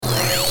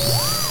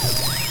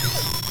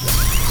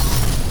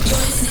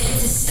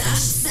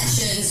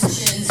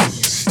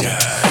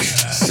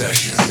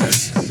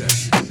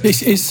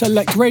This is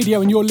Select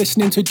Radio and you're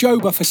listening to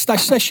Joba for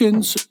Stash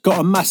Sessions. Got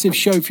a massive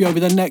show for you over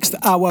the next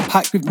hour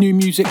packed with new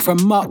music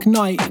from Mark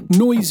Knight,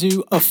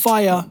 Noizu,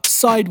 Afire,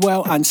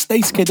 Sidewell and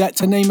Stace Cadet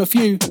to name a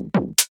few.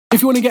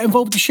 If you want to get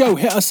involved with the show,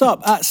 hit us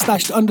up at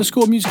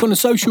stashed_music on the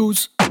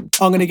socials.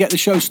 I'm going to get the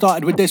show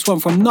started with this one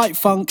from Night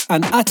Funk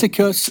and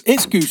Atticus.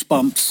 It's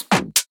Goosebumps.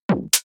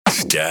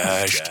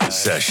 Stashed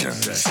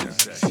Sessions.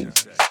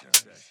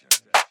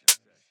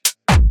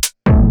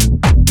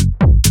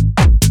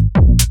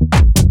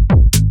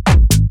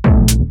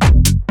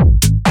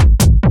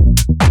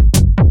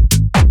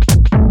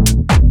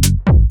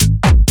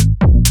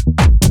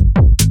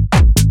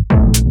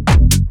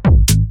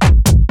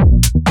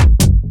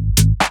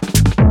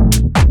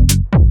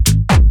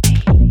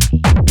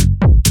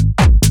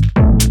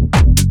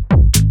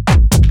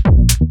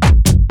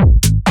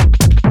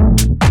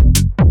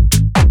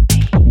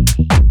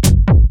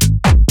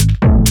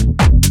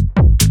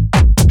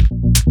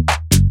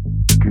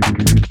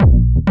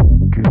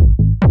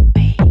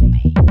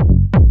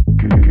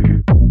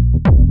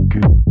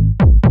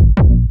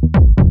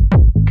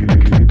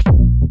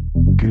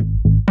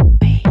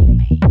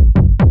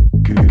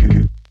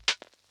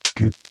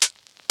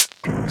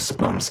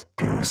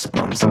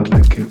 Goosebumps, I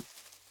like it.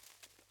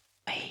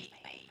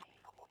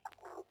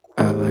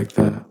 I like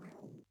that.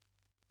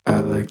 I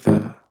like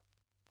that.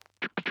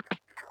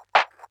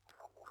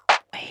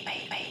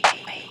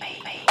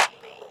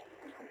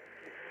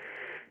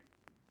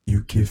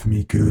 You give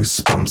me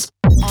goosebumps.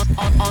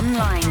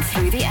 Online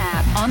through the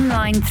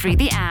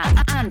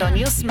app, and on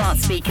your smart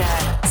speaker.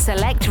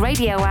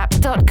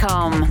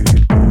 SelectRadioApp.com.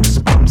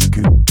 Goosebumps,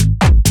 good.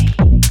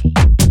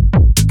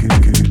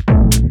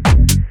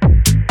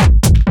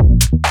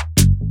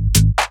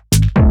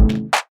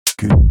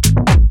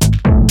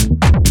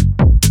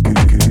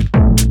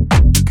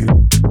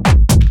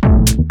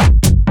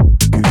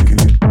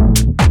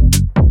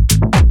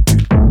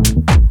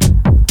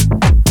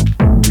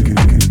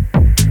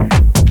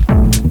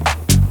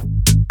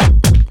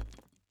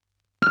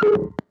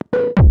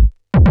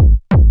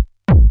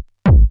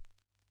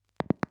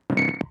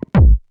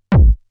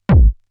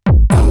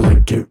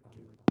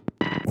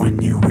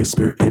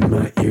 Whisper in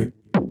my ear.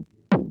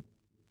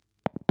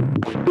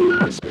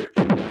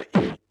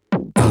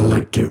 I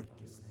like it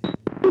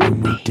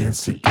when we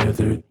dance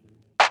together.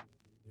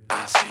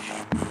 I see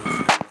you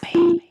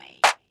moving.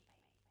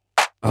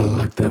 I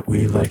like that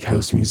we like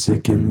house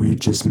music and we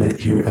just met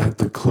here at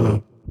the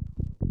club.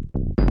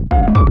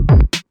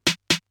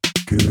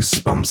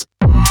 Goosebumps.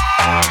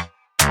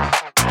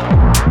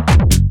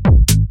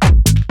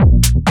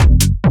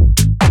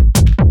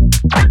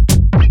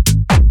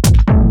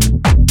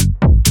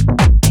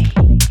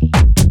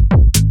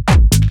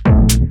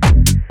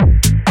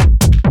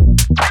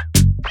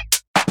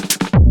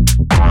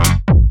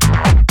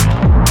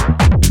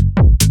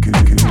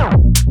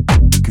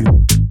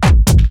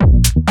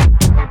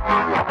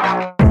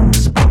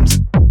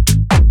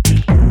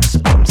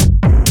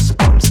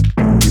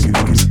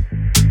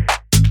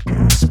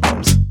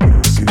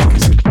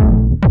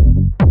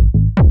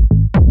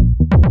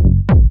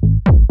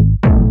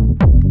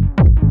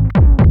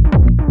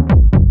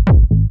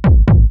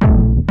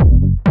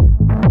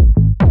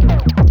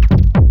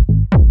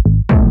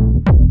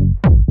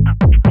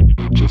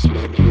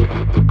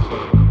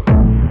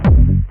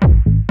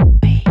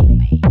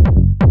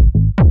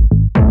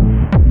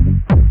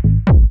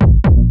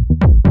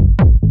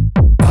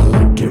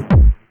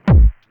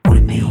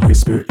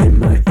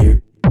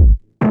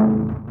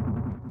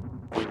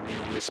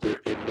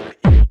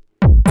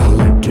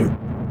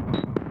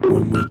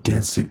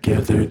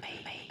 Together.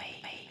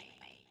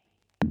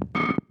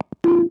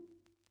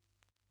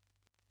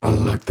 I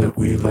like that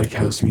we like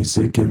house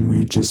music and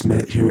we just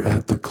met here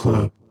at the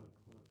club.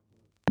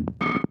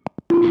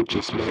 We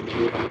just met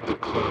here at the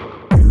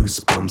club.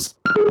 Goosebumps.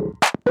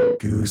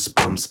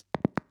 Goosebumps.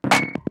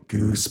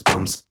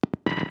 Goosebumps.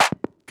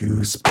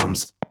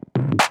 Goosebumps.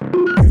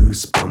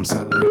 Goosebumps.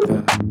 I like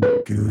that.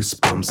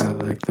 Goosebumps. I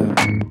like that.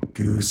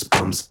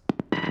 Goosebumps.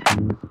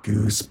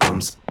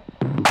 Goosebumps.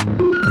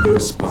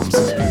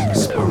 Goosebumps,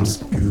 goosebumps,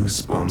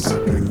 goosebumps,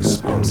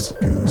 goosebumps,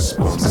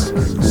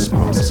 goosebumps,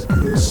 goosebumps,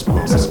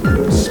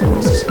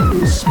 goosebumps,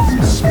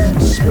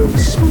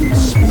 goosebumps,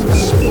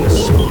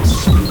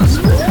 goosebumps.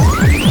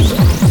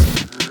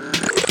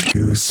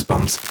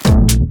 Goosebumps.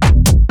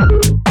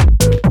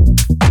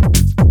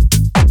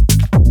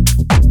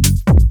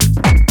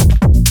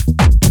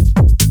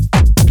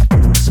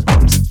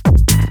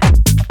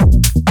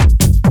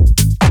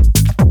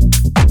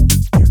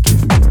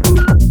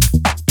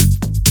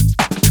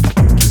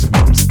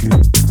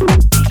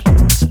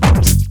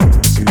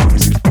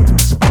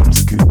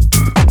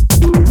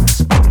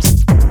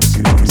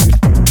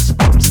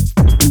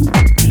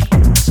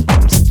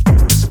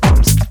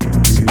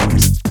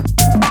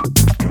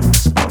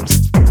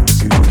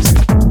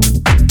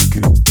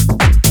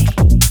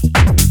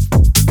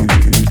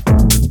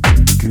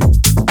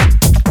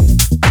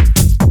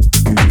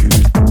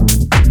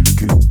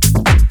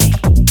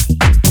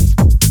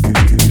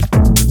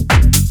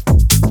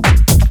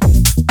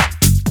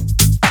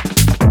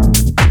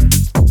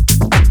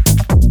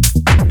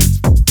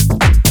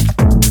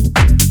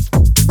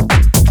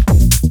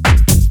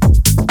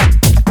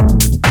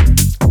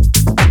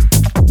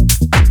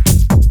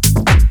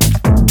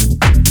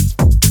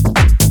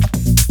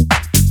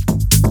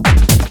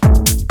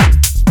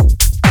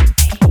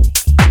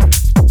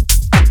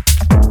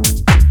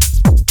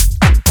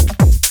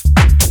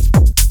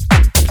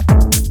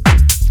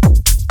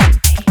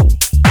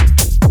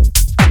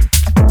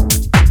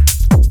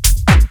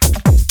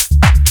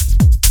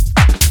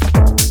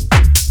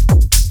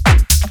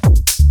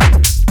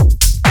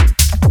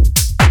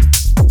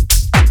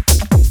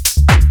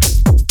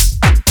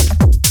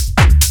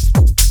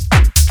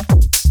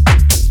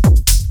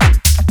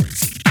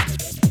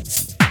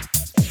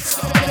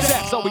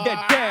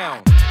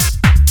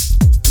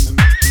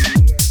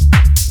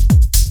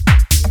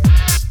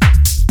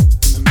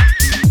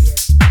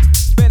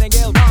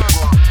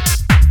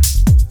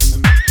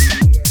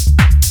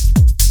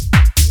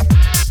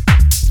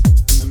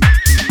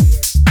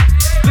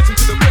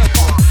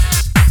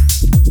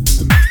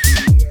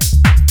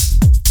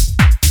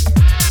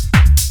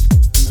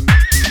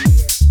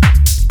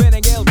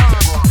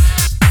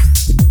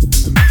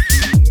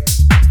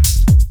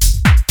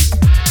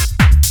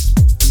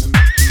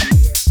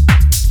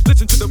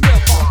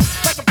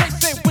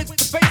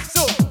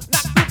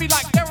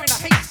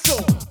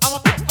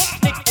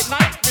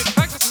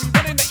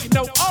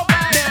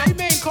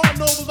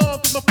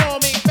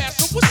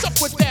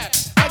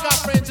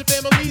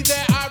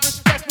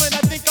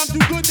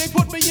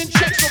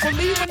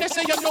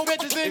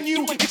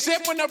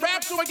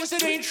 so I guess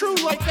it ain't true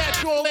like that,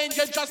 y'all, and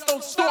you just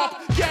don't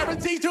stop.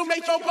 Guaranteed to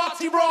make your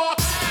body rock.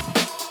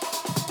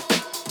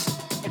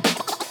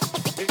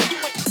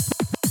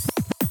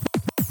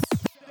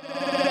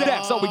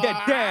 That's how we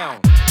get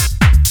down.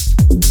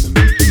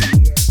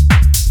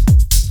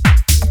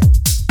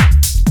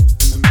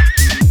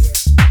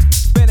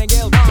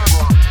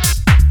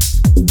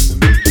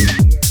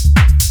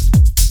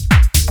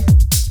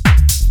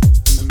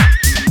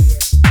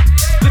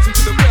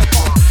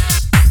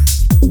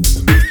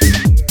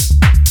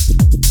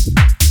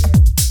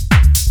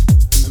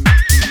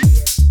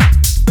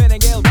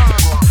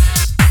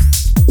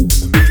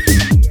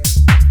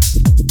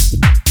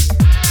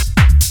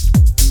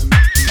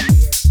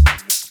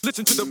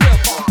 Listen to the real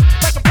part.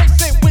 Like a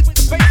bass in with the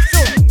bass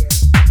too.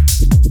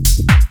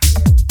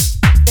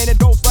 And it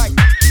goes like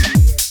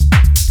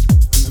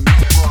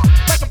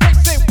a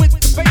bass in with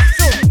the bass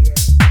too.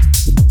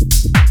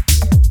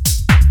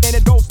 And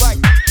it goes like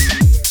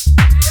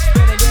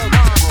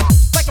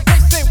a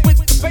bass in with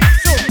the bass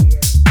too.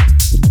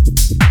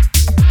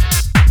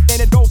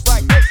 And it goes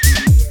like this.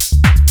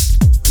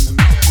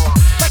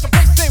 Like a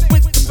bass in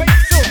with the bass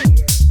too.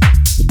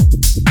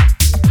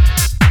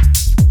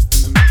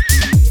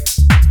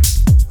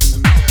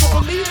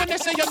 When they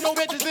say you're no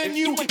better than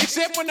you,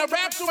 except when I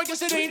rap, so I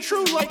guess it ain't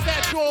true like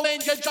that, y'all,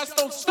 and you just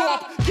don't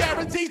stop.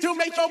 Guaranteed to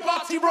make your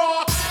body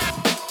rock.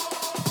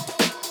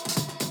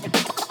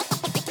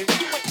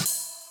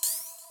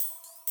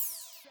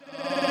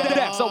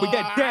 That's how we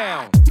get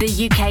down.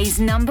 The UK's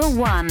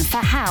 #1 for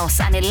house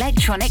and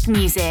electronic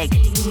music.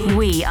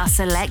 We are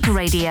Select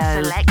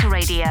Radio. Select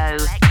Radio.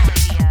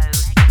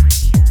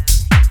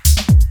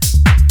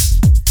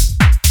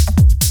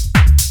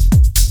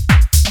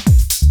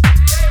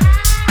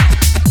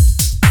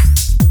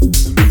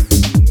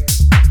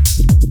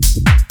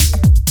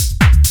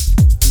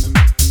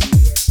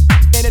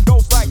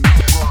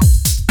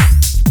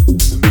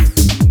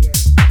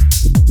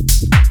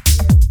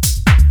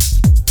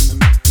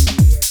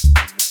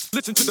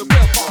 Listen to the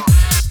real part.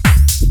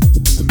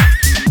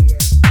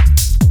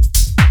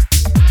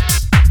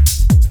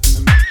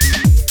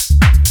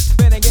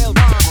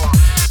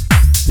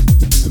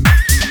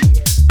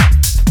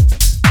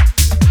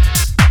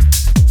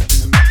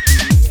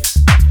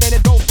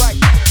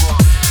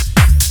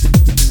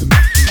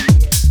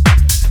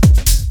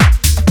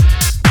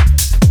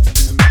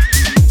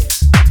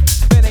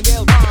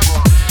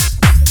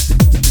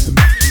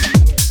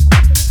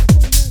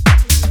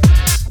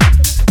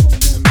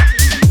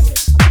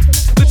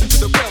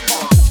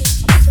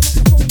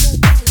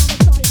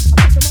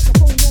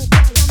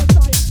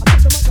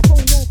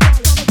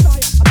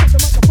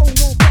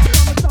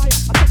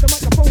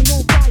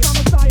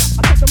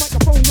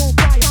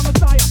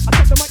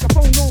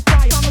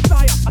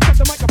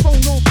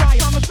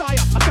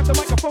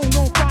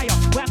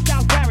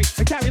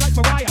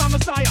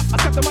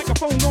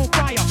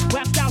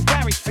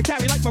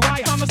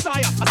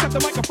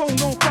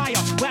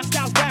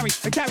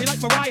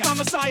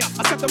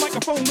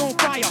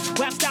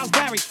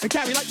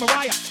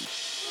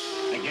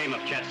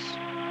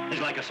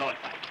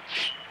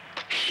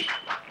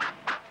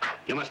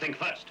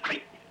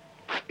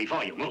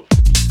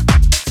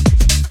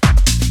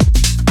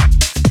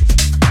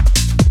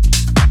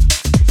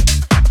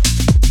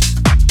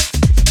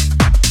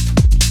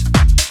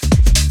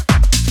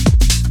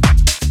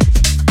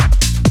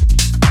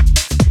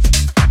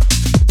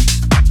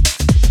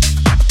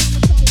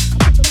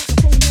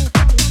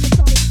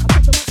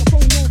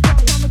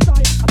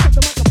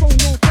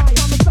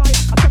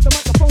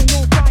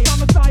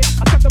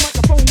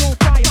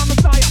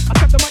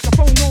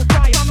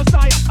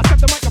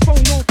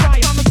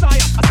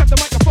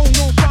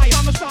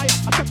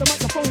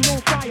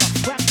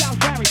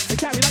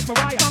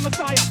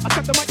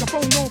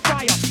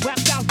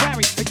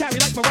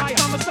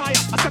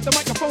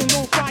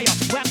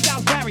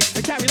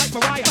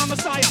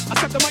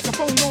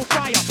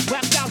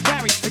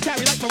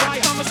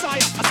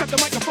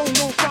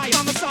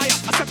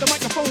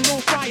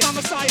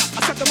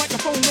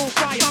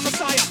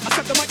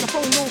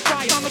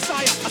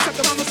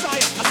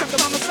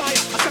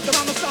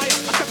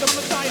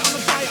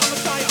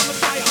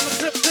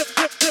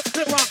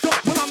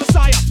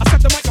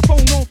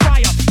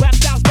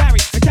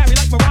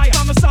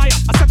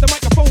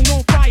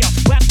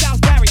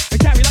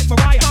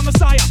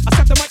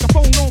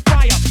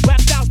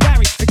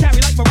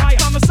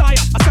 Messiah,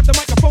 I set the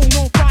microphone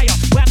on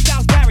fire.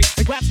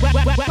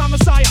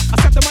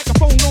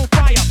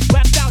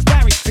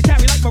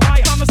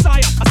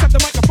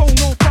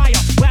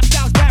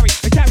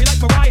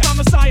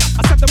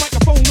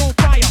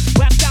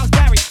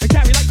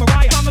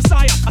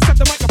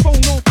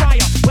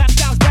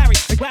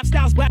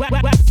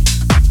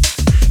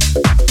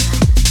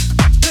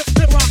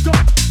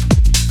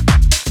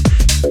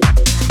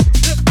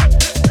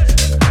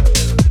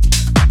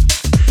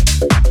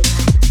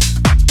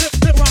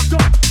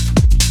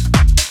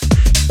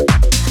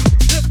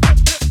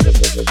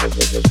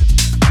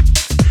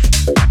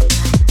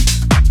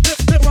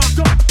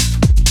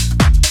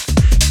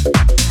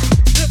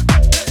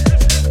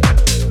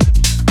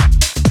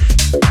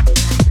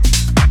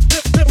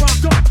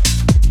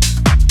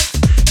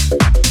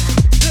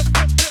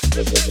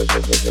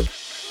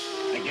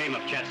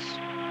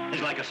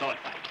 like a sword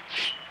fight.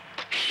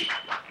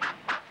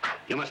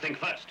 You must think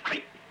first,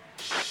 right?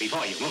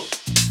 Before you move.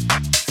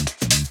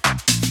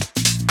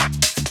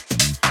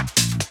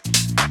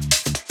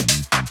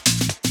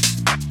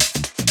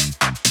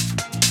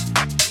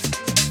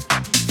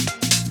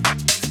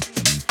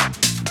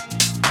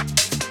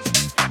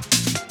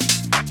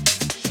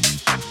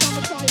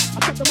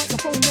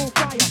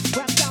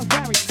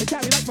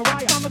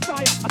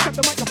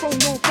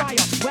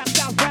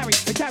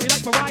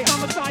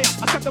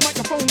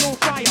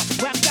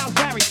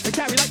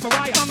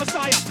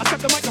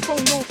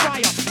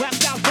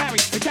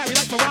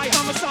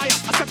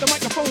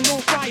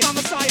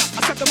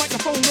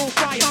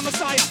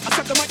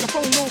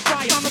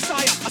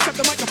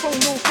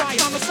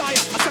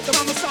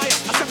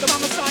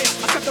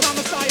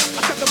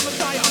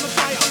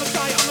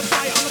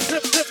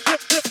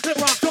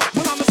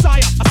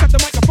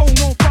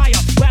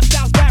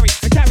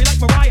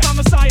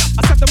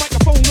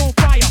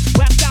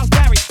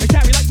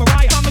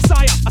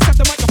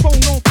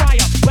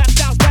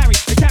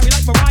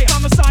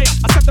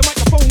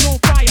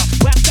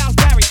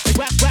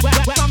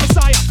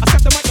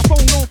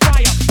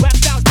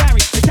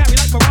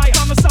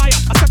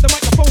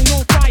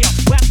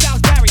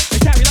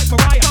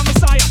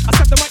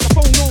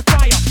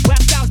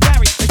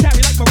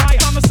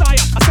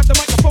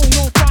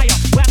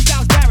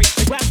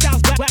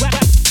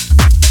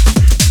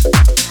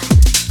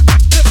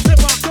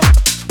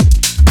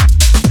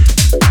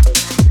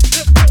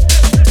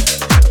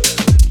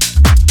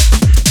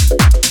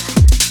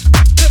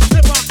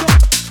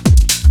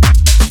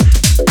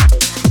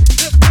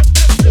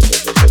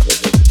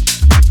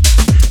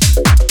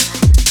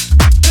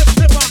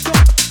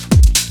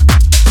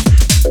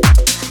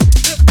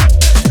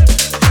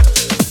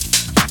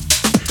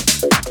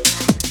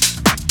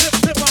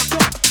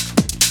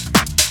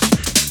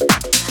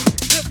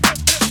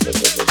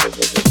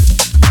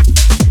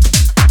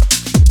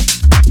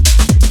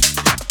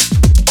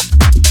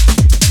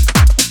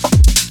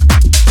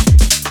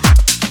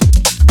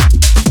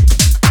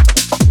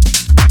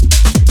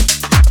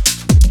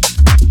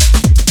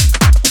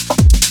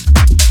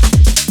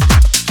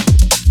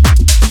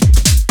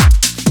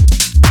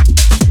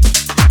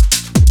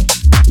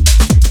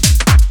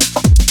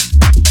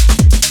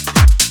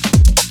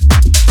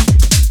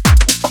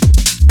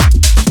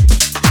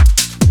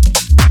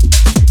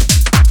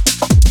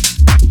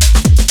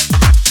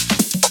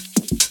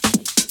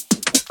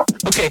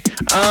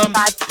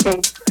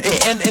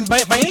 And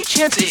by any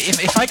chance,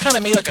 if I kind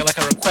of made like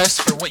a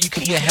request for what you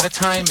could eat ahead of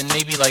time, and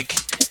maybe like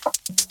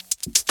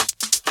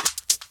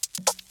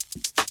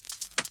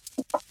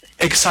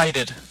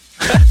excited.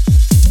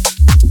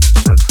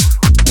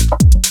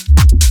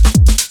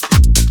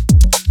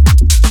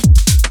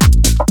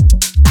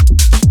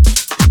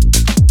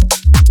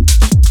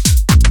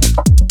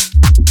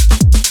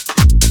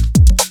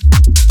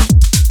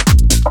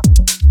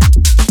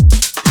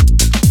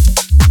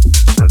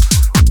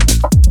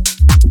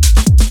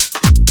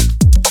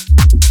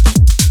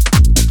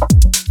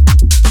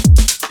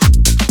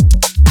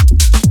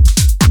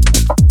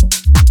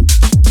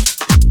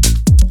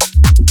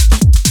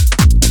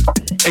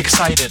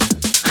 Excited.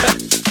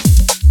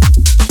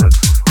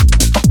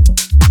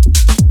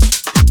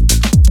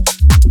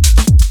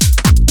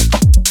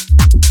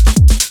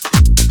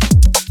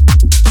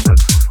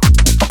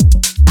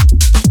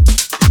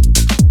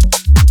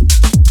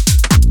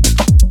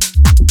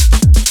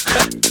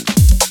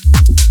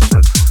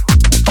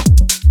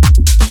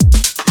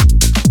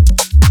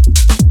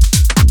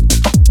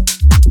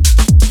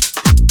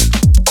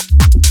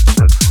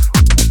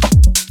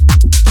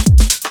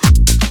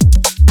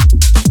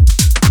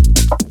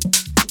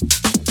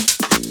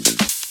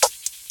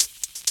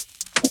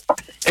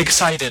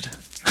 Excited.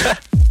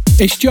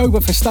 It's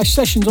Joba for Stash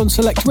Sessions on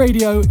Select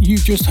Radio.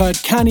 You've just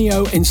heard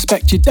Canio,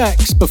 Inspect Your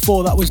Decks.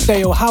 Before that was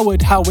Dale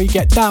Howard, How We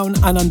Get Down.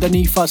 And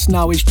underneath us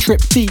now is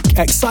Trip Deek,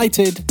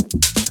 Excited.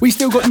 We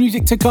still got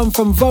music to come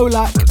from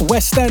Volak,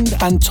 West End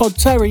and Todd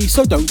Terry,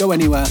 so don't go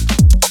anywhere.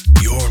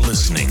 You're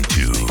listening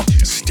to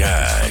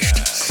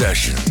Stashed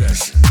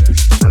Sessions.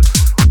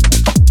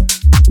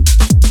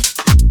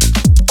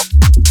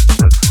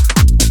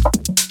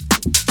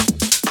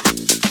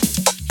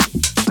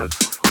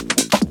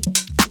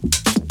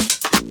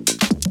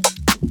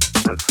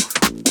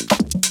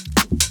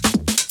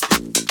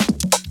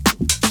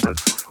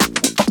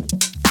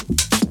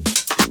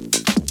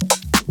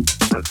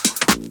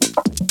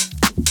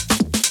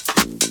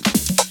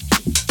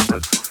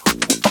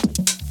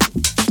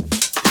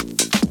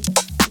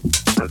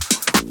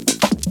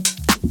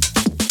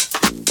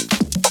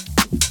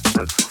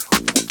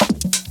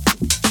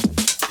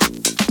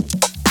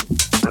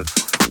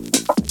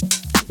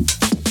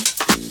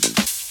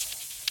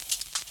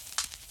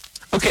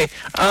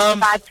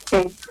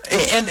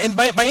 And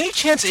by any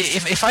chance,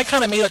 if I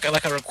kind of made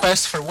like a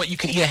request for what you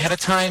could eat ahead of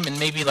time, and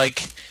maybe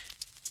like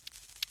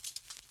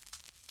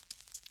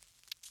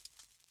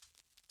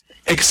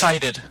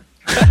excited.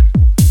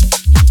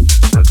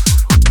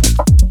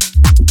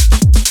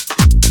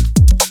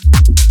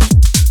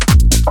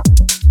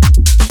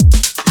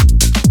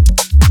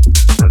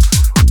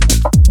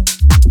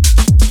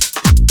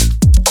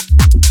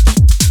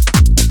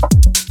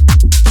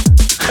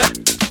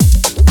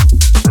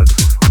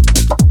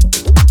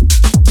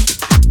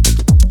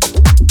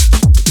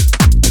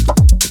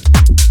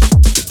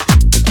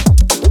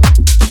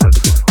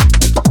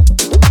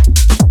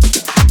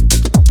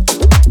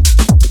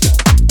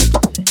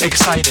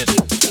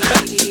 excited.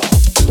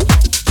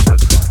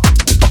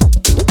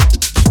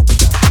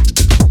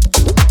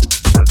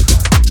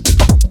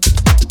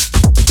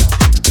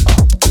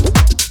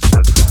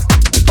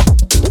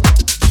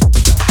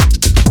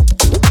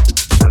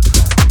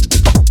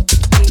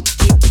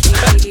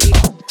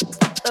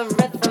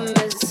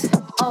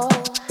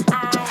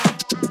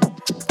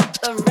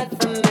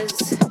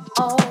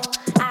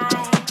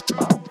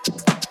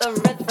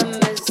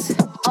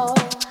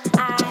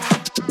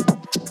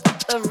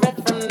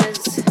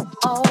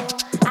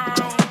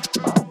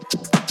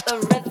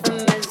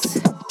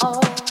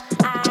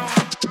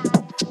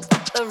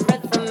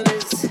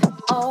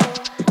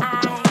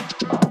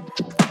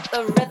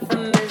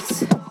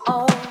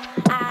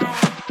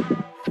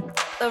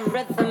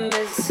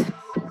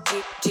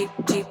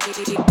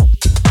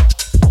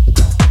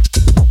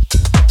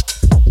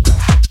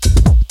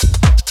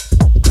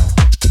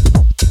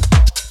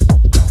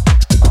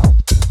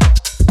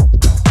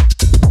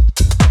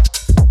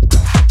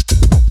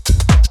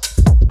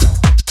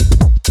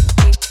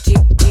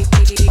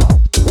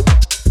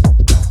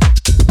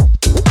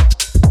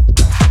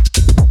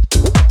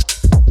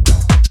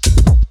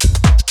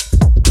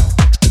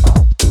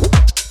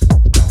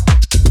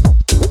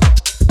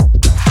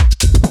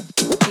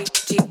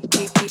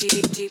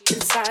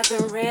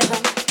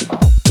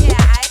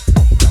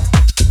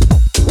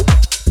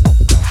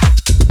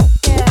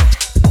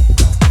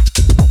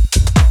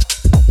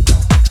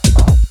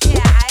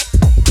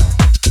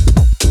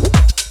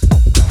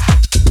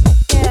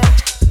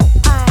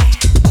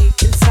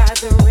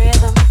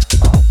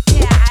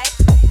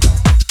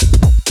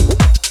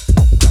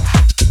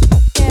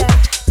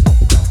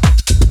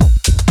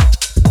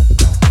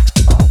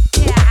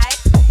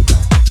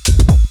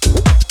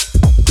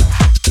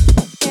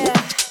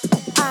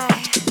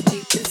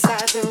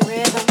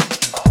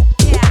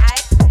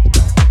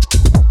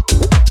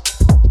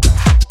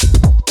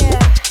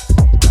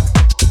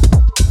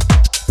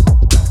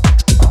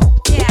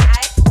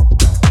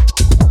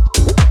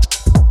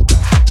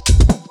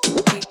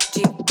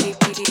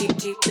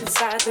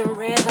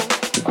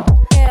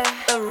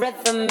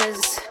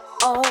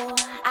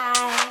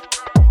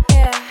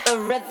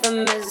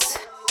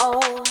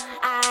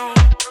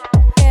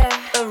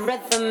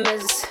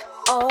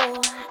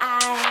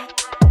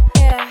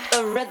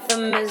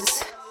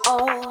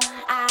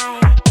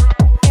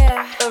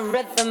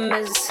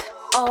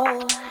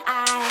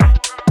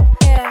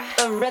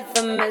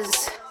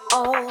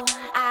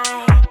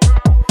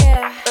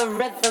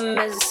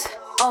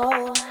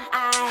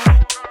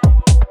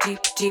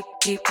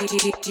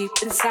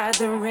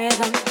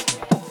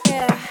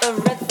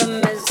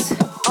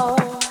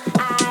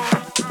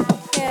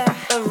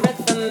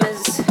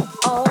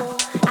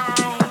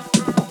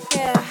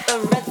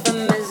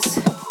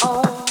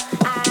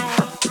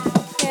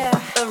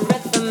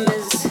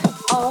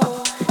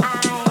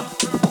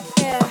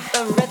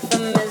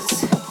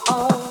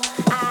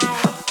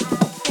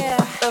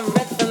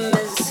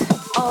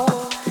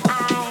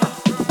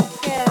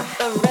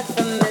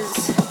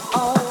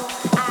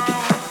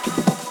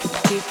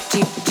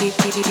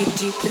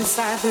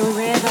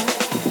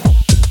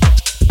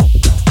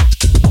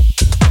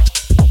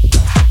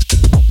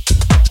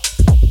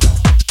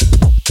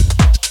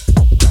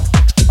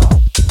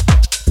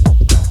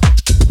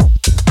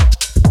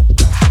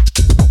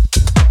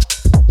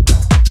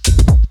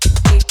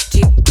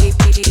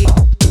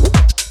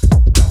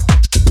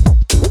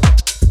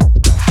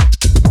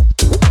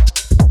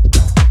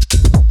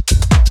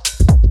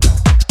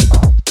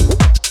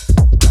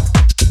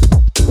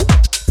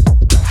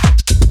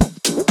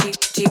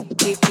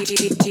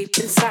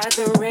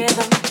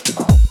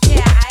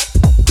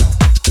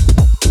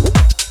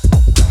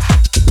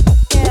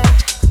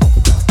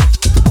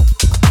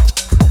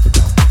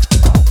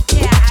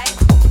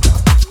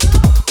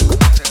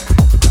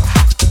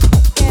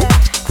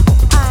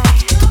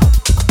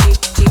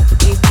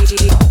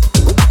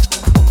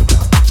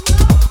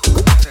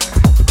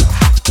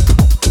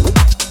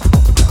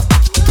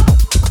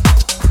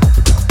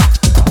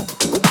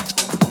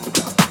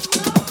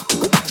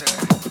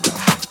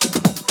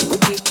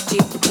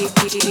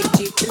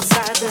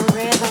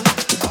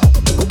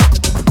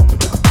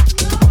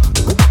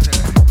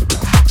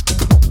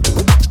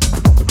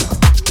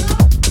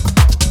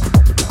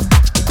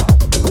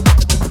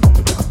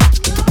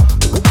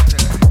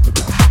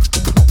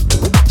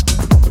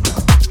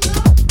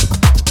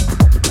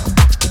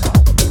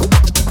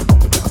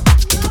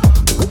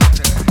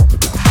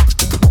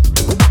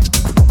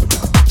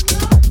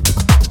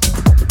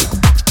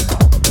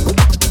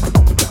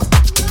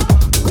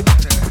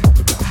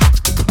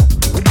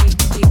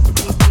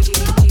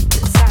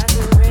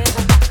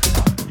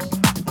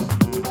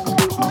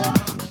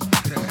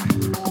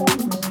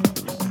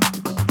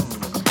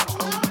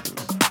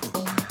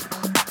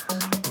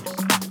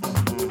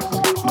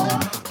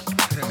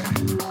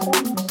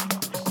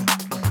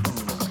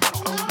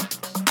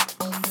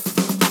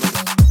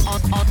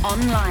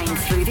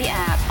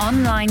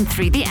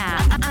 Through the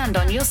app and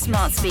on your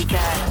smart speaker.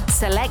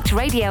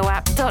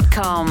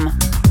 SelectRadioApp.com.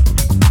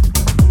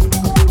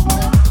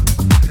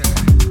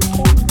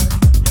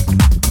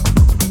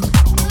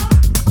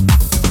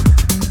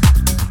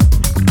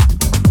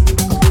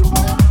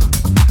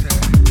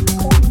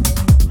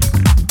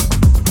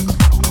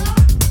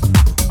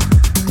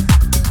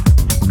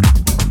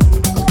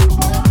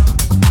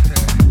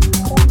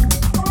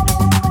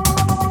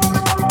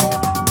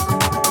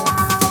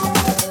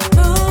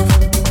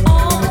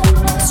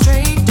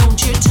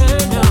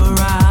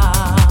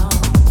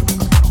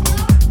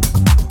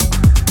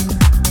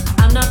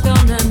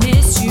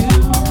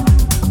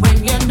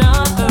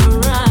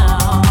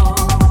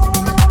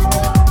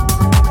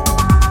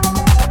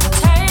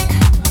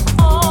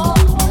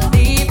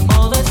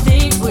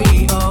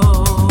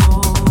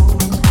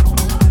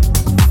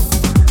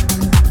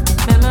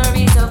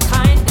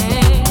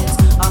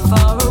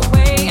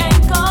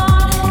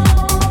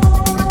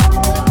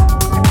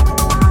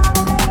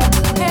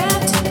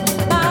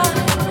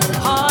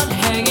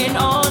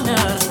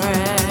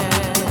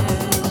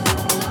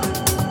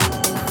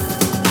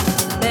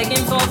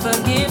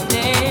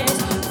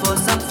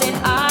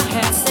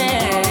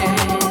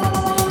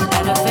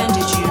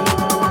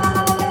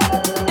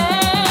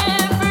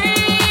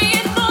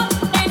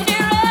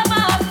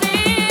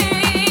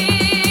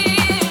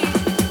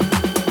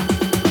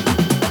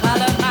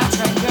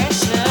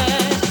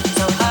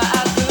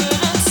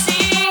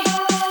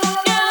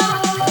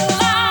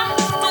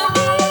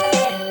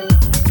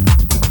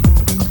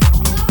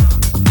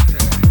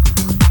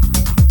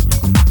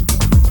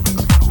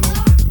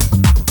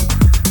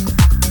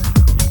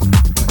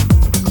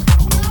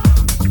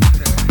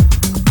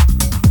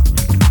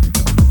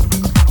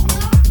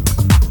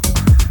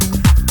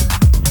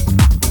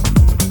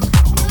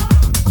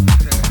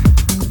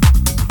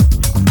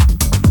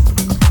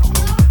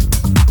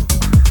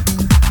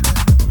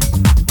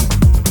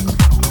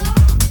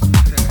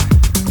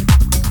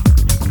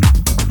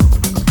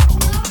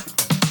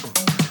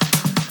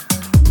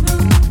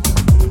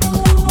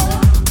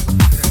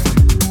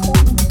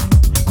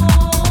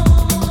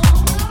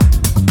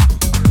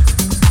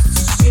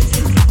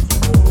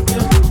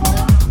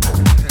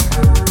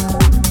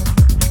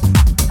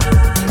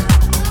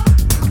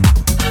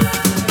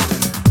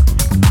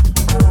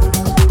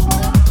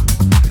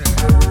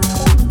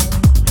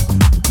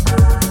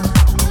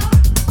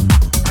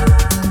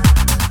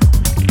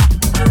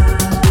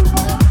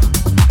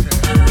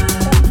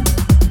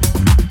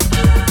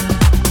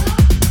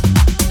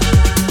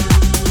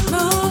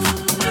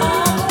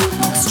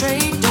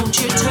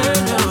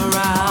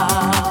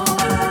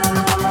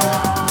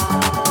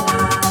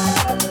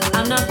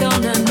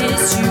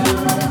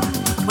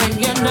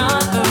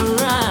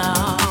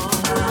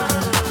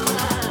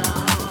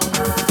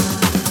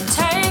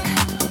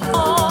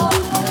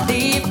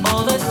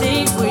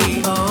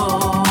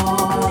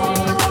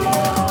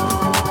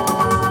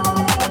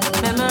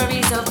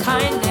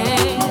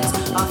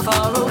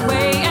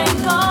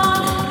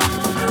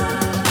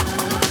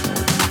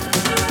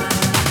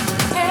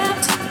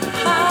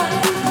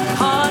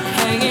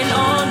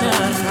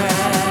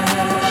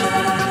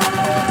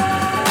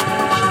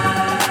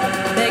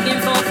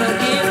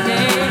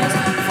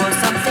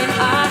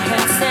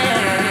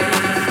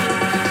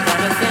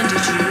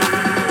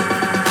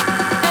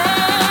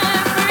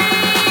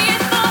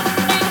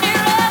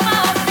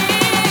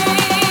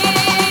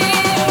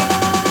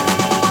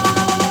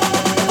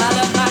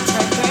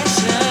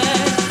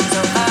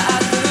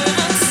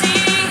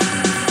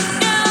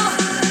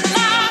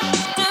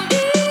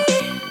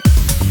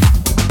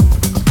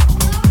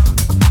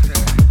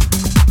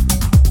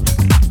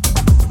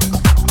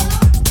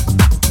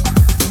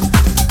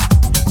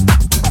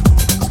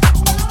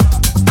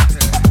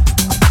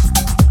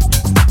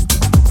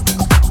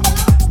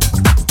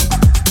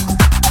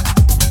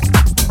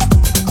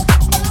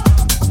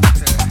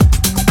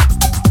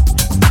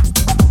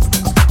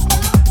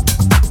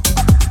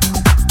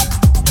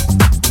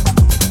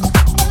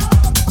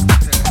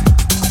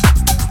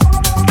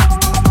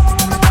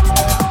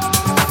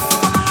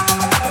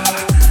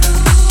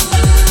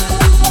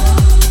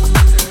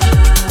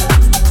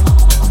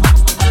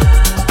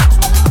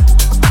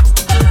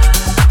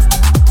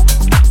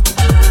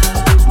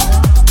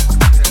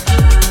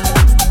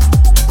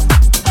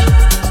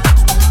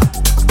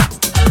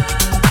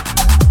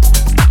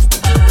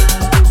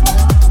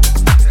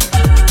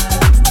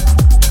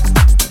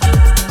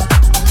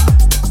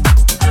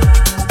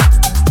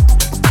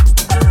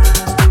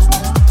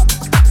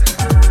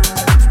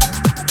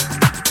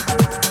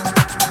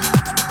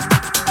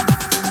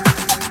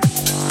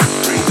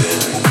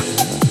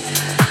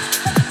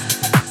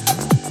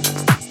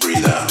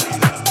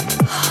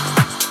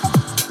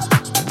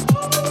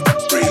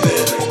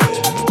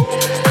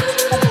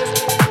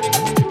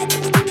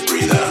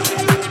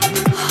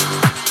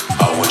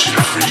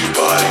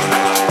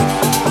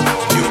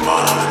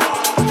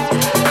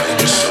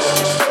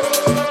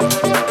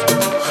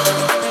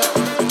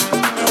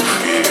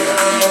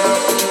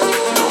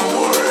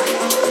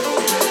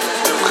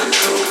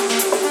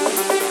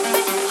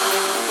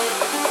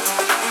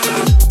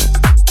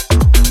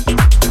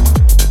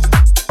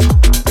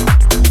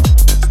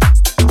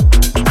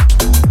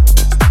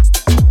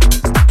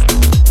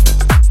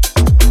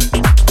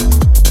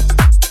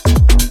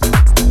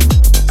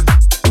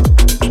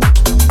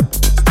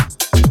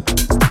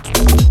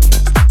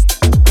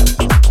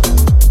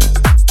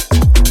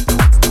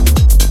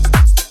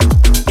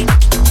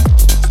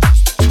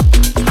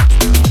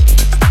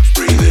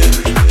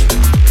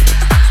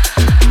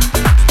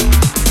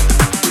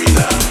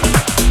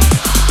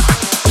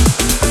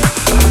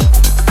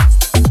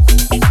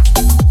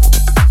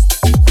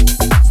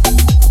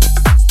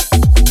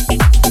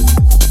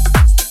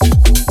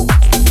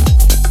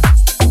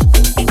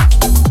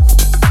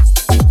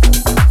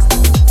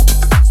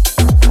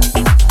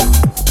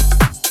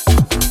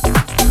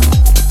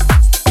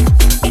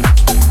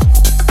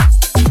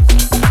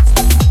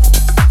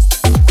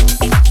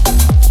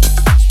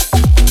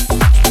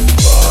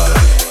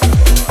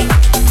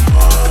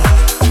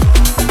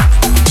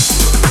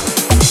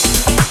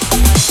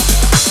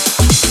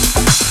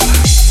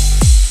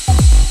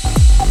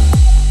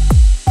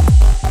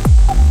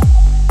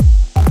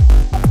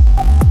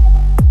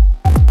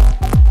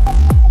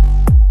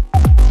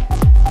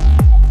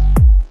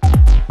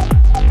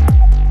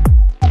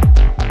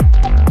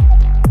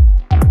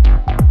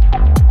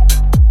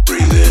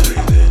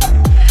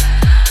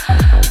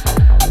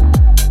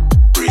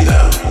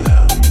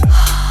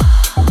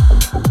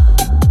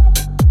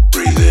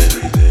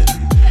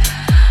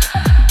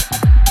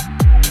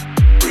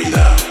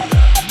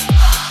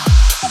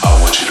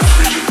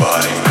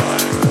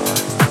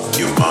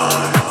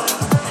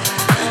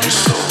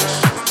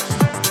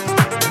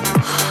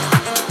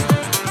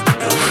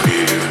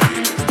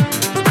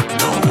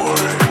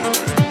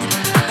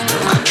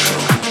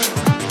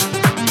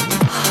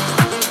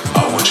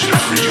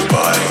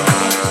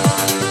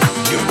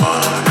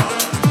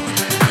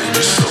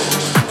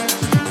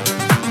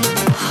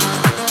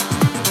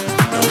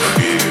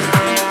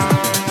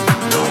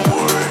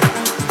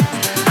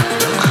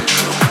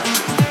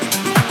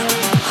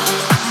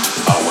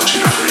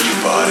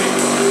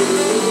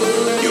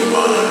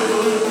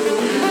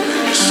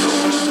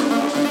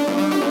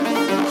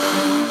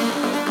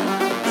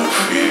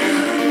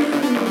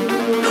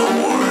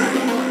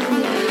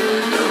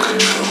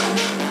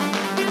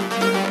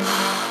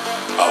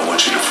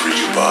 want you to free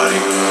your body,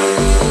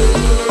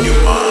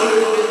 your mind,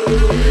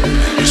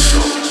 and your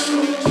soul.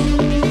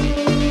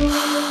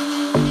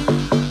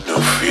 No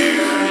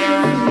fear,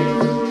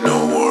 no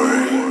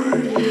worry,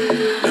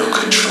 no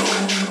control.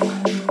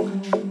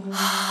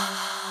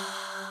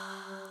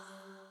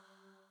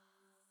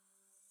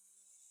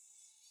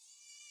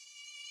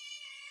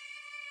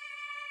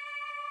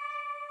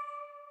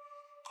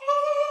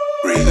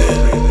 Breathe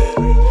in,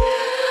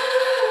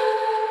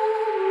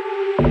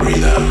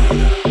 breathe out.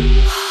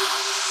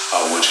 I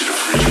want you to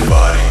free your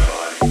body,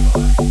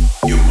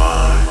 your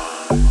mind,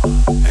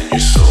 and your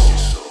soul.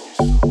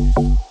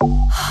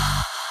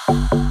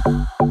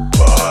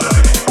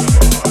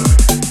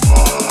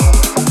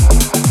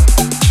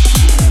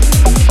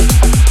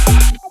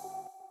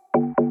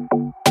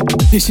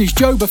 This is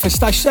Joba for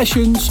Stash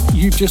Sessions.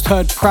 You've just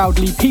heard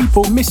Proudly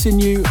People, Missing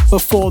You.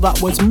 Before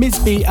that was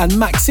Misby and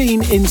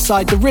Maxine,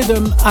 Inside the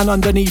Rhythm. And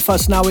underneath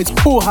us now is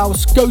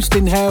Poorhouse, Ghost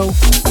in Hell.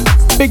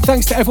 Big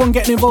thanks to everyone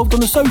getting involved on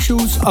the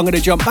socials. I'm going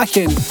to jump back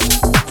in.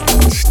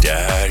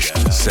 Stash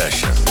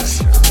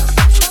Sessions.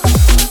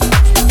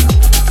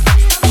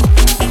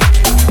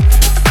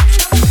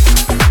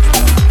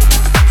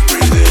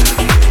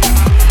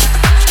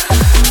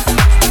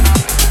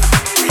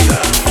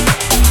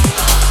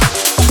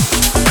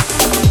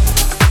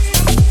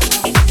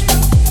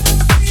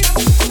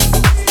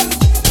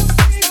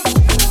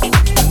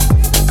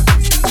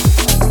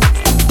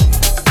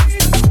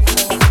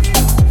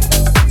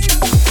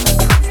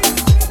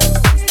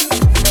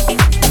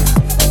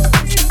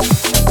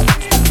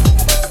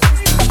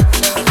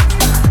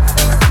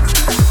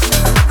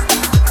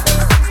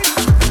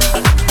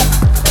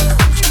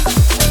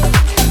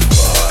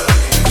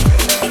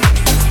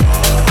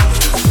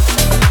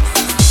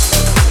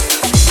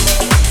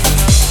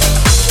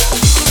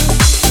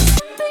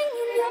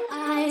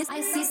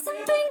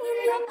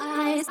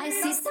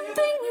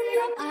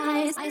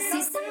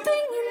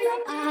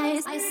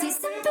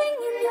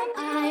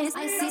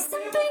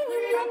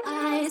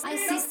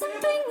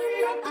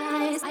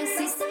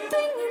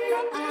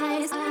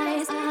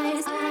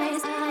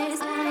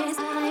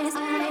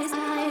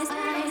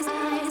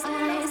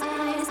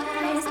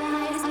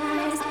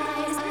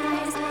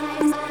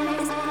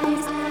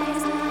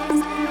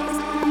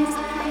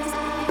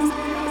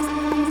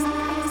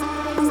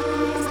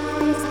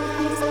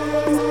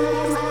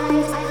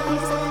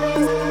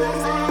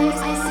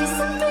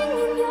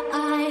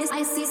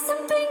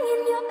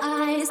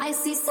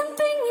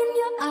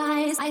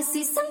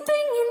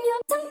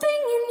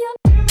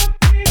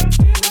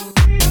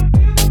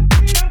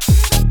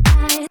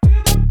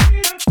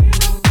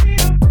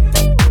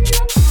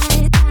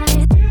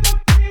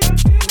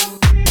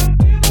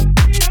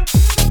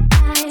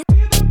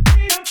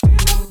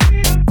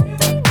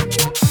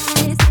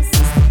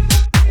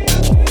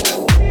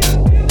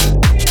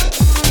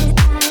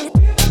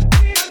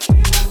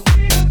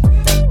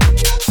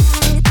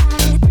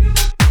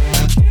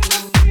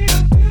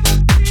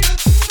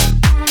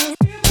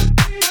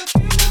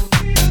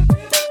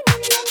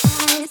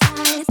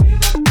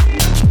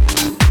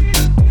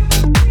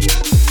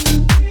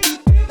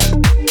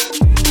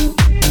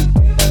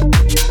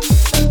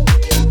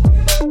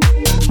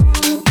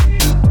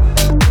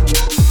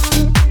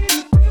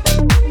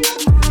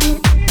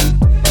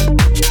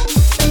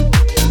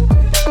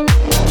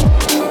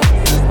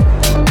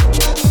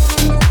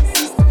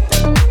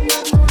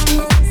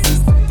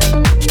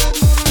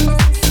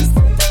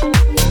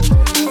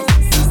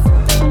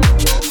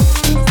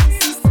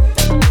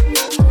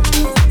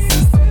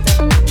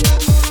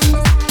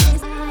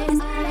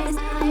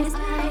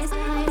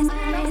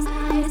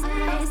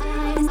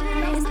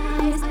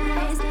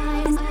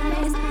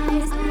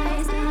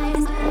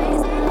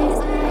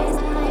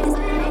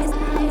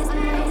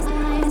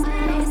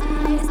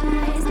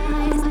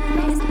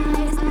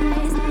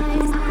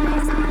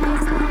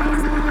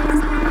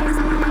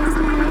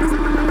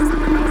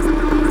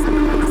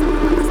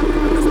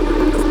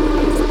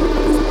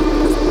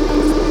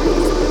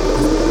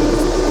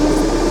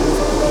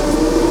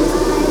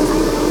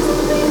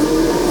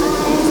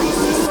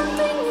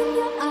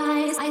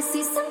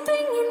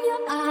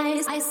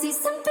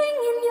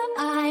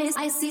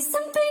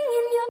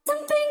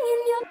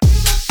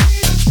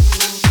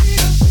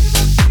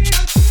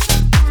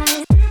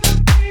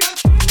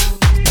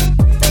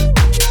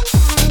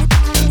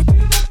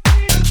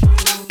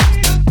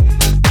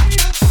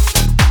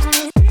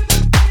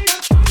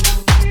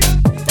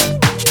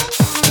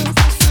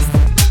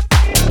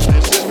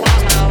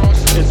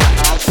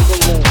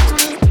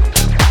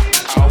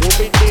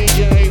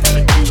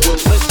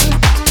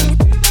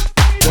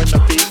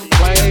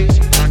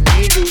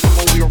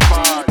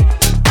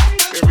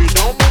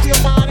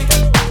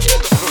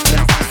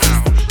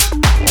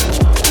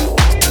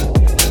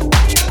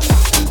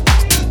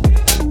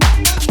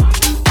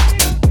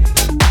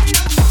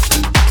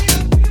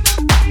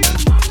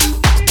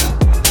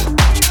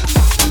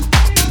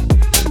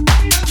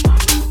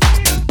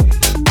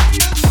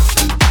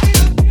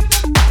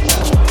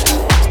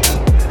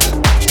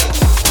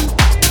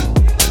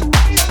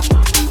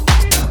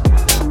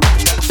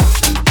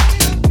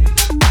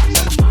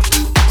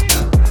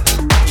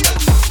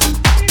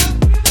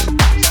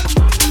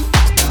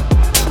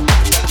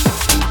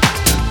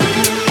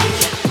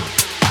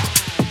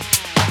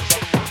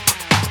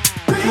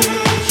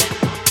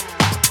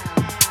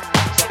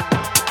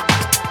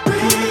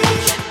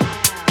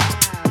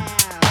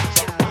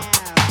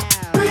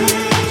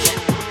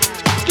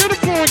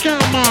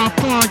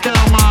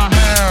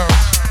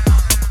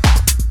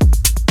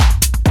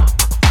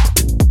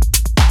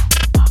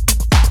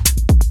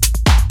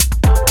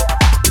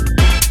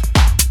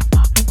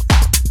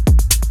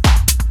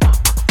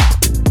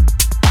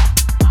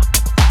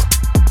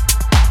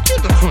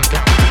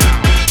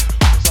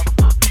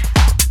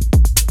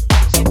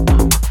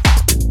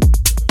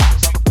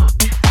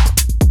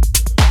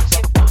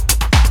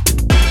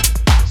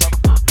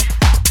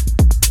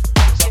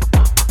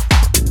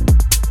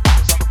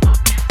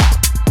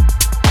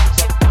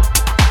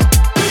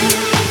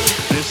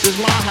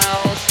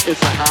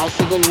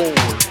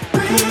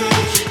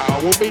 I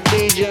will be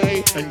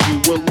DJ and you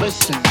will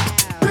listen.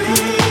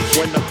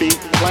 When the beat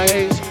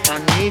plays, I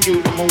need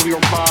you to move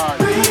your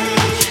body.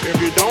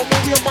 If you don't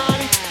move your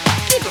body,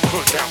 get the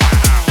fuck out my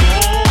house.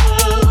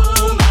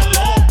 Oh my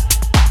Lord.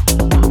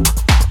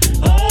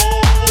 Oh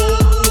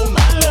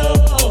my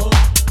Lord.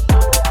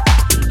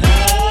 Oh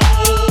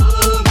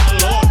my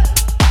Lord.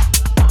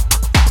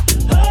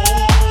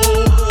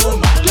 Oh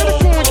my Lord. Get the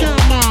fuck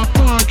out my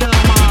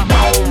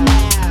house.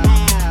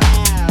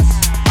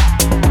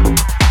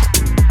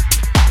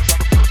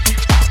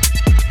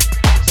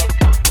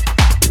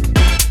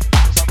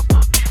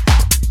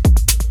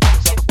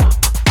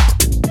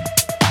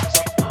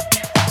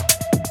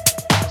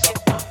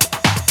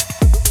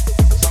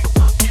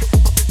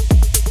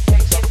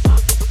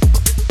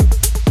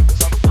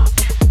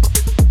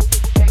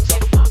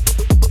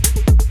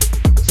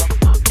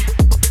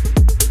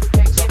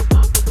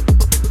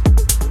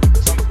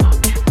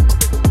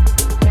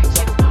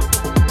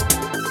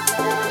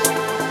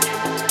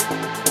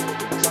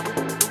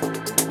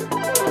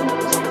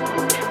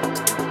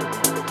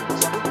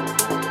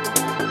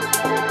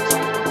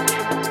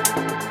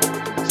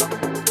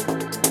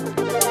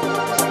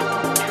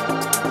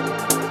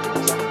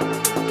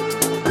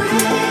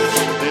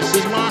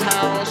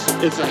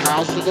 It's a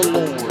house of the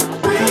Lord.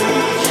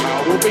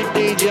 I will be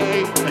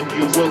DJ and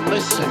you will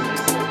listen.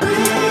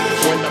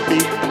 When the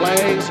beat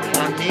plays,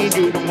 I need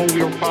you to move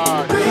your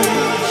body.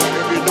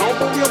 If you don't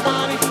move your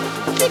body,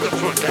 get the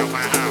fuck out my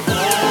house.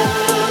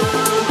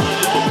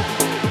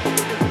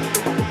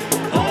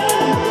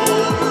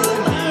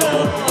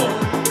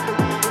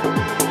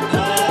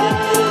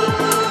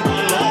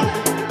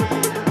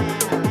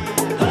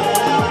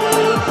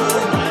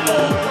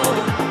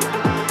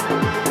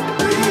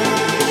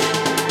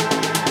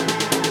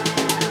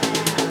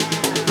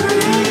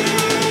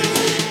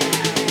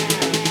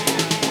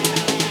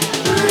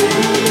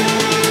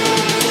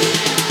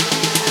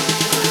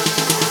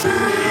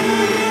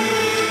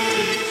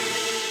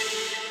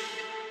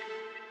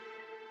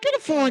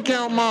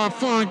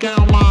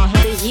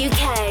 The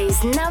UK's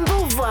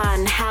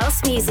 #1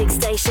 house music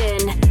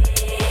station.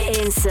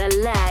 In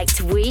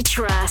Select, we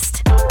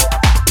trust.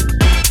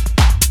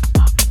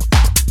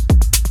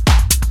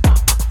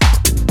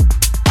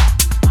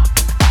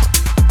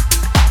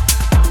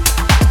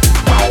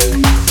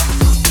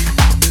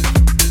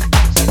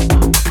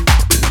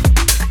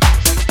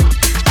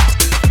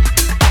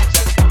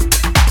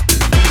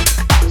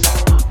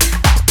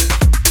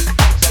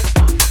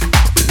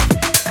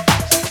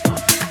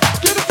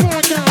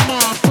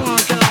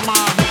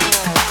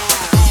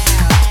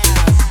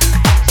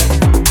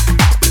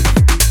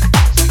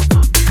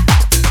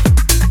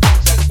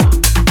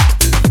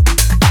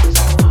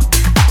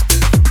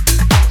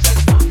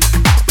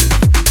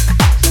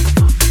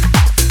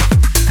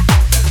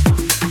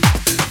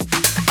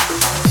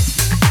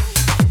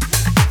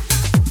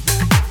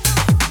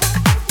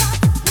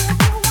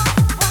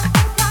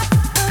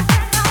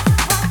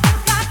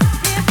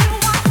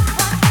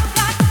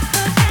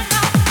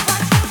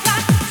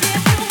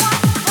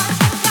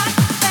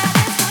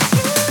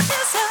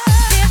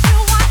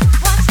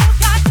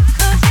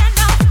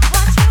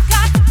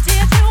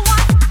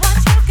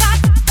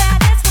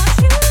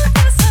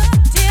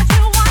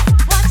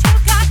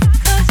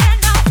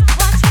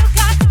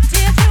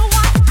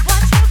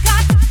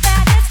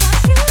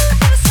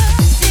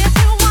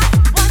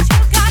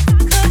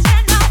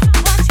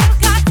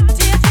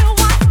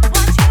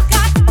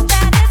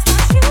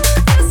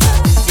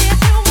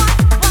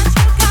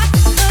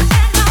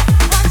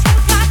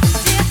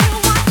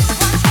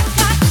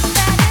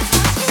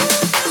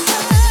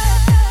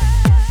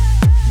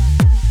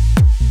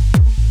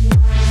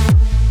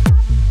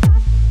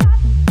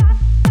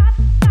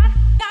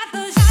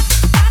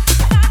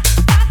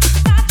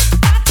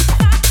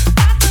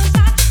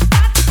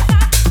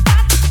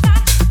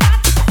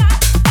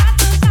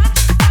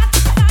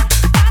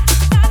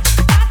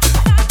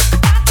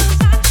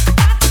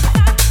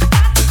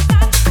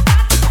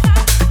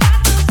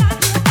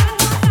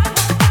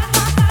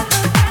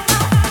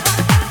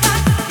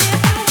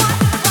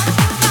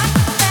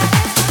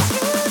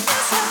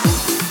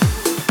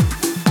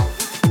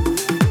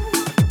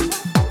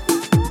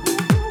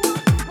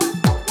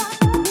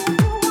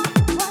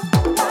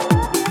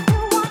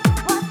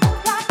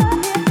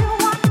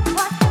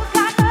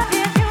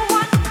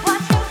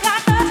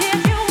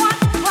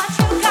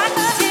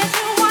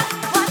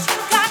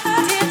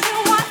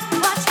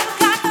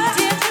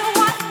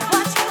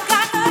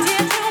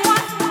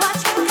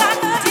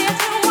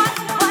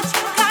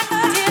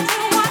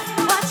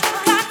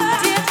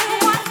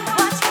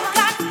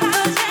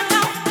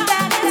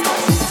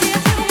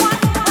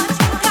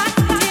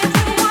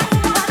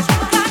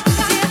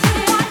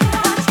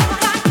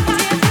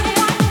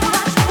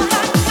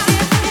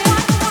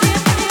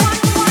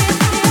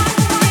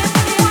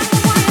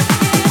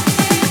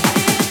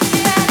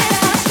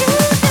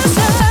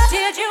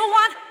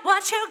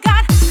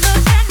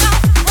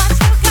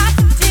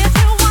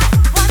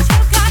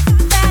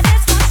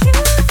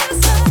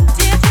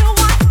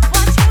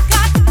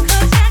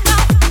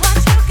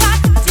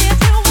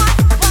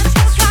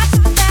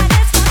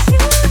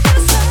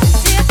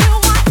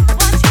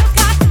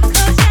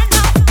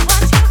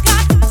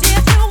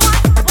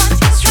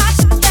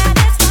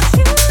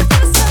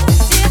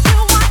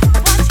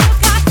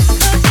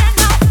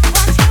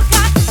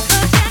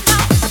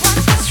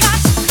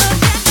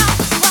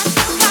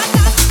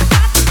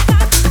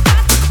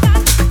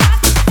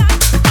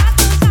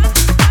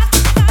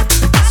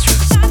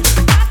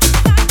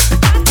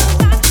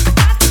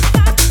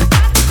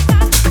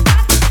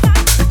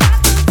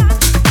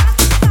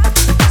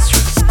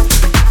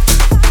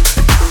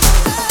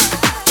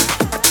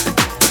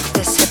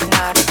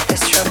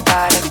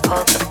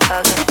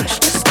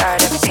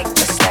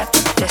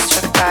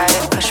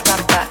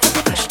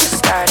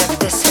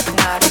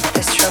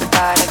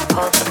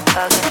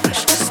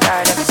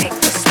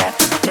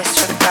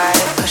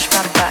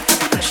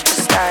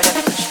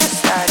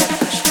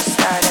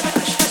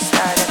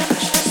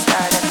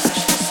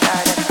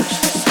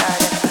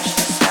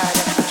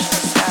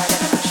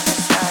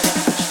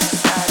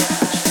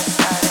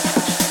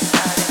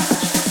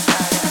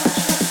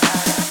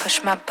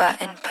 push my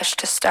button, push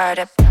to start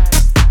it.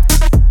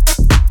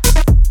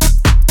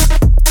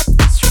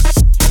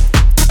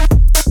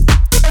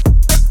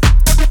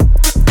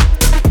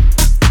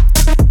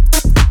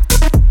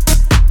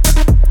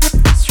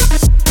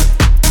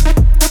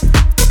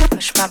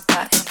 Push my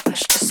button,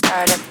 push to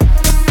start it.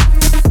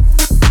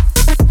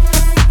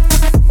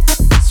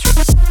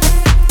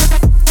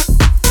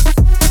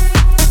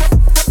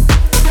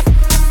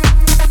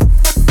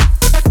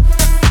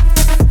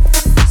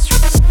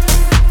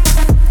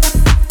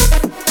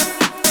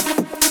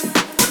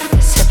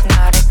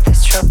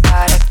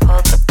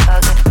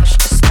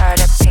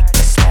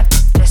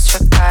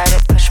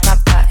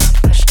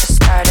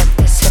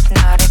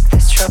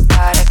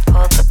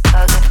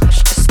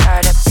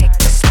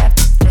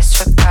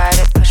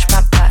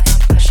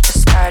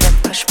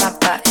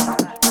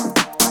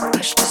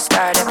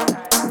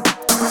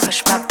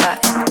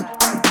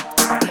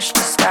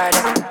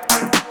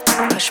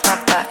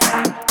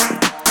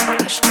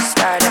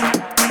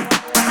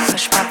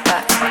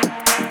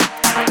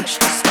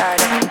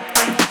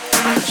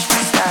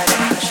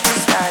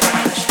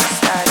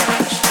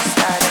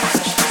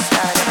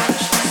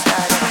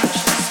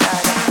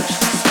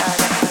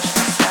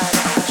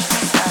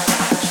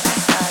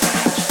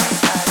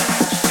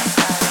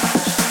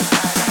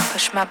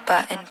 My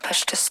button,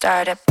 push to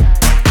start it.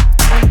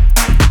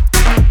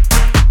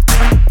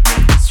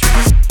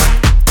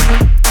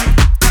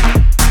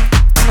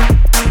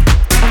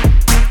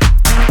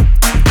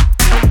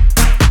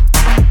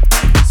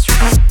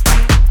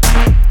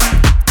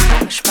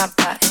 Push my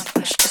button,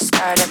 push to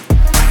start it.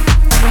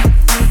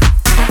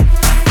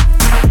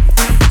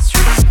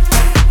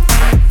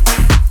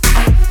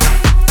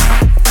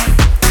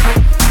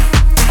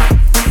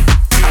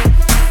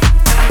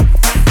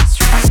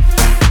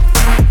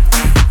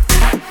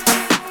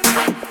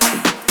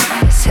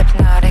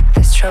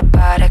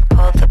 Robotic,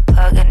 pull the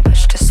plug and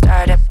push to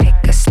start it. Pick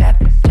a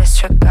step,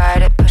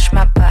 disregard it. Push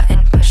my button,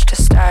 push to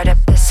start it.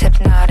 This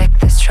hypnotic,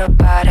 this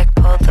robotic,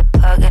 pull the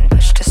plug and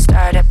push to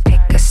start it.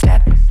 Pick a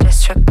step,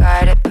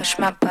 disregard it. Push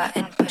my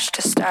button, push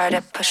to start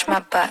it. Push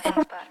my button,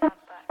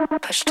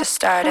 push to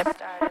start it.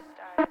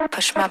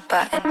 Push my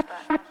button,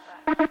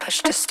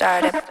 push to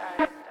start it.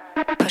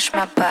 Push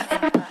my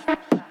button,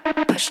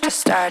 push to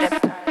start it.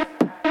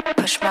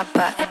 Push my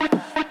button,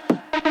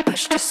 push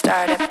to start it. Push my button, push to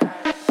start it. Push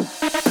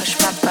my button, push to start it. Push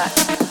my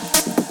button,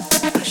 push to start it. Push my button,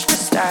 push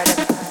to start it.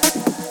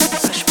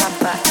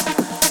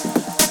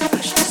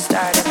 Push to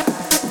start it,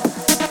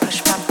 push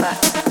to start it,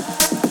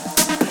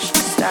 push to start it, push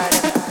to start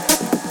it, push to start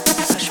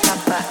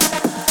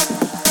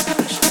it,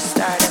 push to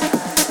start it, push to start it, push to start it, push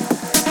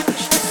to start it, push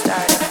to start it,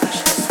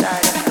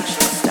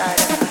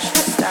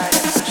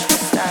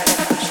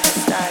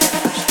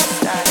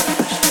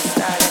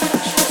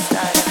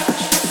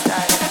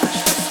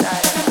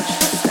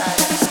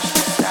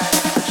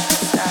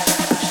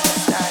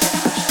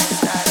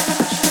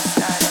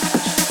 to start it, push to start it, push to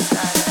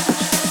start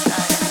it, push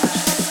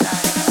to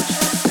start it.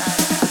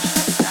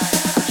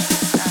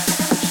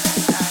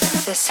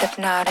 This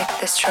hypnotic,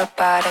 this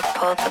robotic,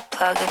 pull the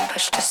plug and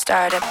push to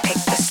start it. Pick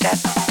the step,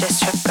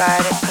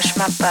 disregard it. Push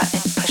my button,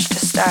 push to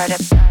start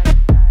it.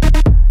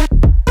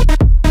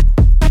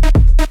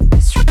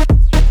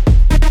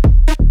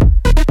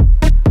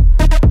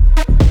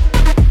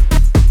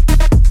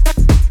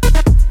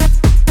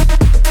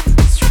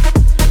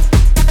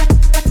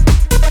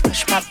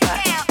 Push my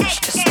button, push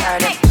to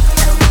start it. I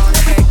don't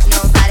wanna hurt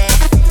nobody.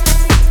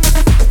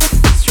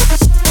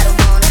 I don't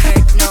wanna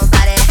hurt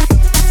nobody.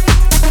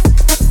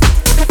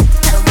 I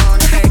don't wanna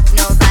hurt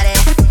nobody. I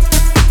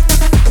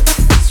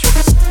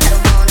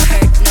don't wanna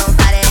hurt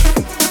nobody.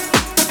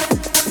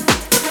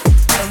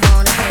 I don't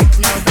wanna hurt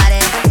nobody. I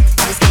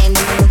just came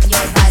to move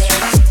your body. I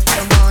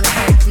don't wanna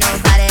hurt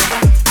nobody. I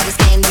just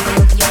came to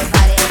move your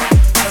body. I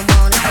don't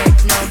wanna hurt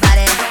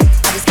nobody. I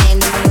just came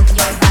to move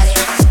your body. I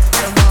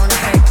don't wanna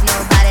hurt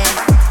nobody. I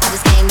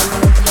just came to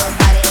move your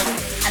body.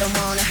 I don't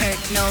wanna hurt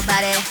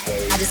nobody.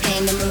 I just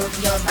came to move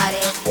your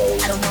body.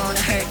 I don't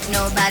wanna hurt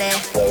nobody. I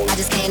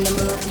just came to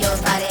move your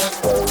body. I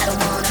don't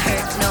wanna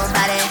hurt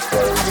nobody.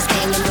 I just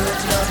came to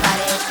move your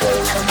body. I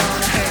don't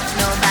wanna hurt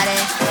nobody.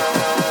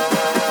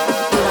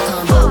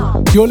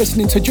 You're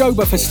listening to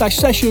Joba for Stash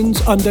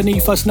Sessions.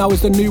 Underneath us now is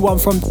the new one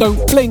from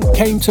Don't Blink,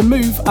 Came to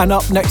Move, and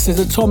up next is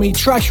a Tommy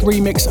Trash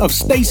remix of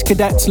Stace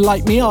Cadets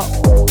Light Me Up.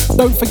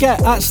 Don't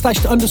forget, at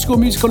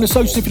 @stash_music on the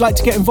socials if you'd like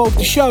to get involved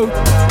with the show.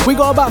 We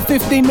got about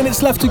 15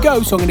 minutes left to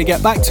go, so I'm going to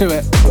get back to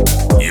it.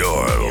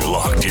 You're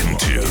locked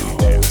into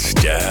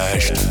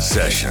Stash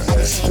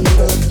Sessions.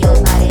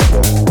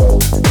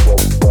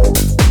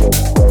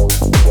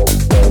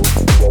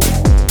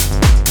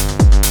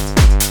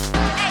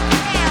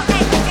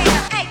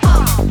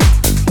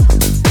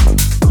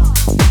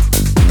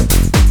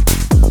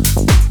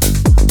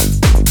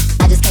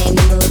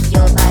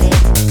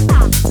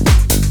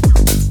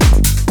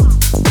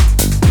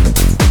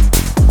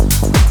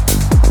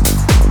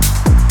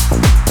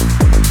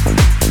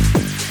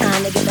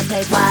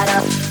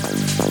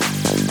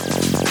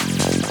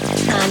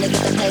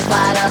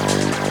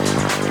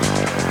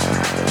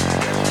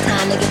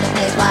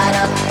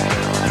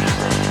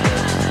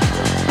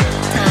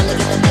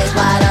 eyes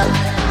wide up.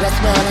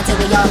 Rest well until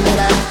we all meet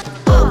up.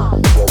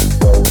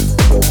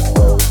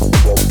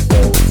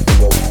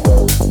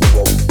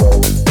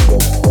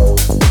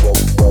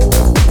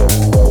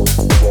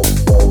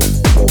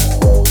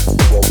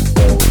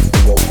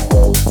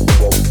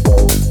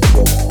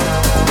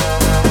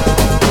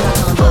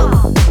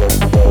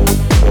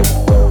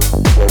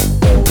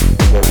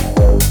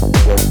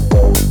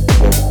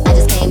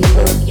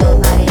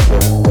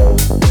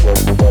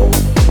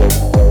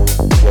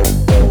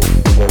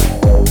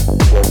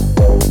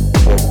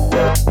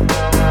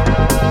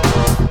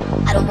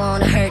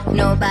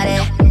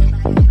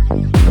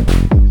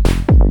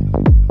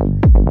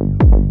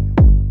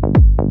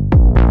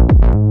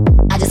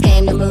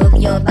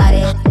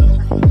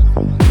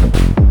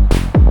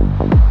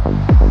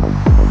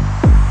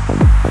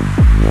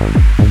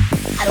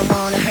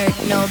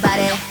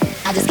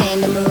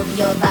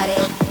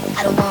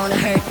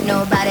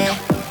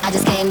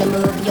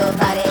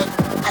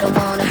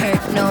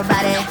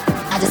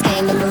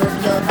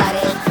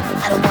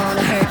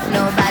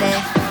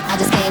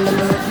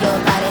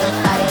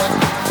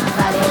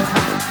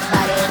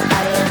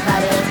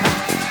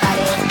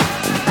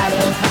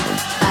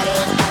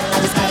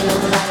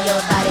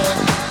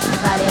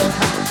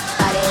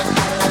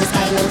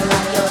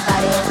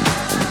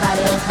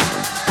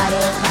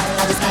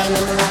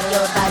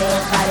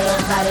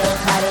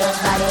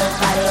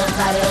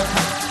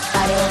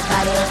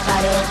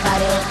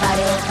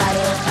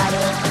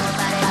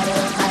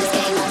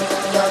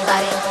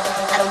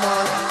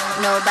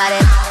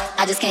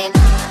 I just came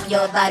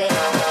your body.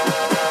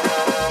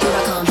 Here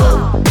I come.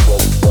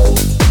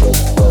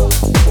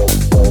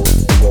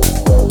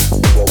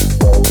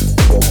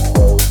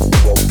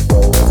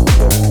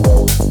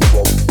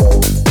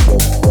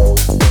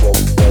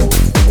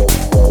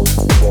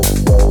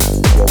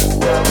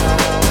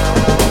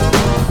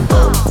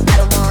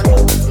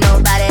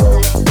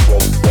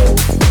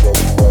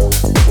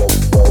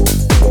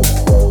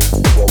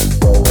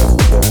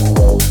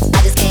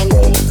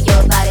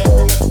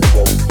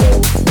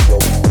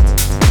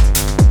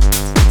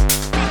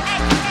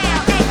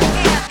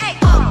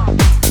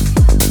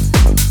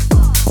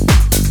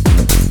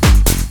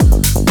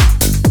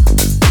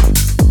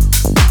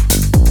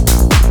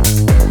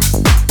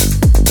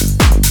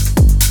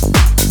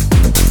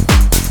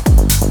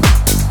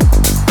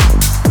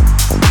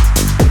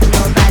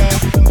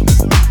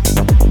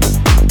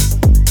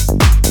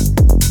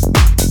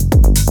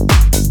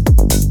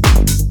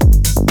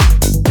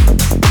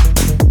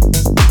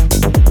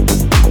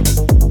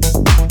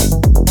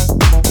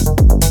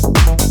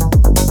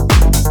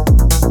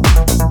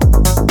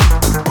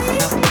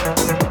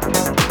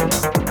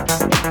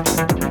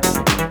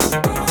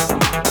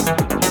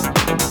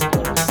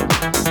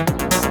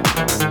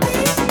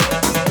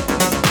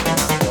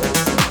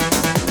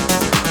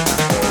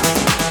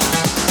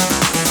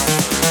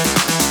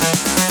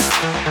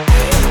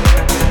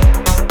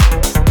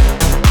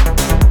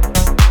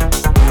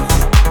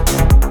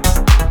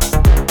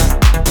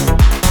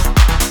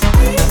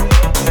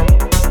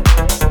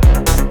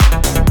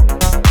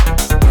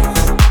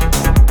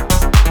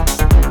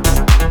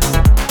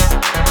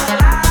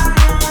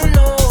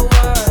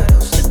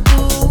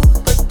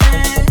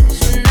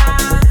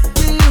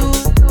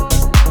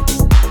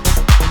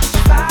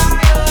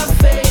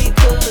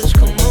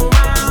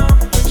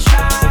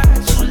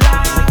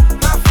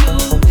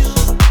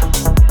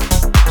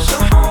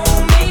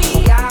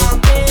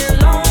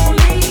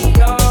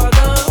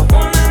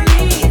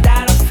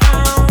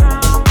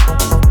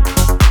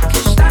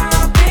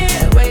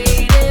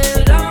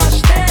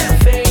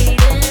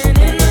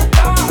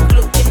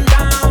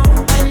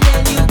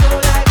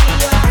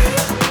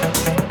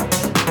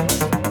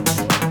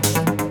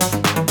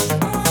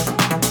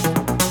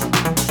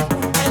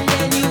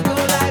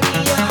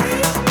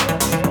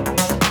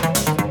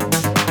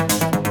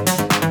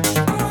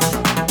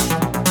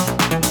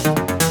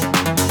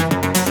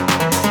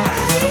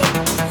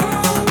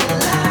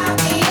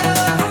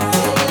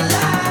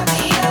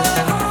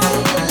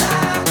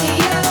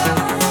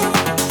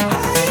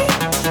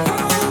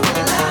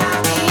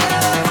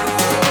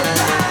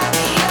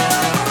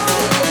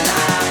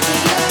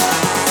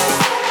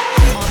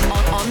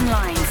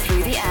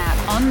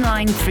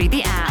 Through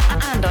the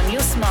app and on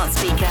your smart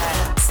speaker.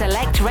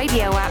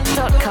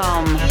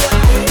 SelectRadioApp.com.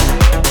 Like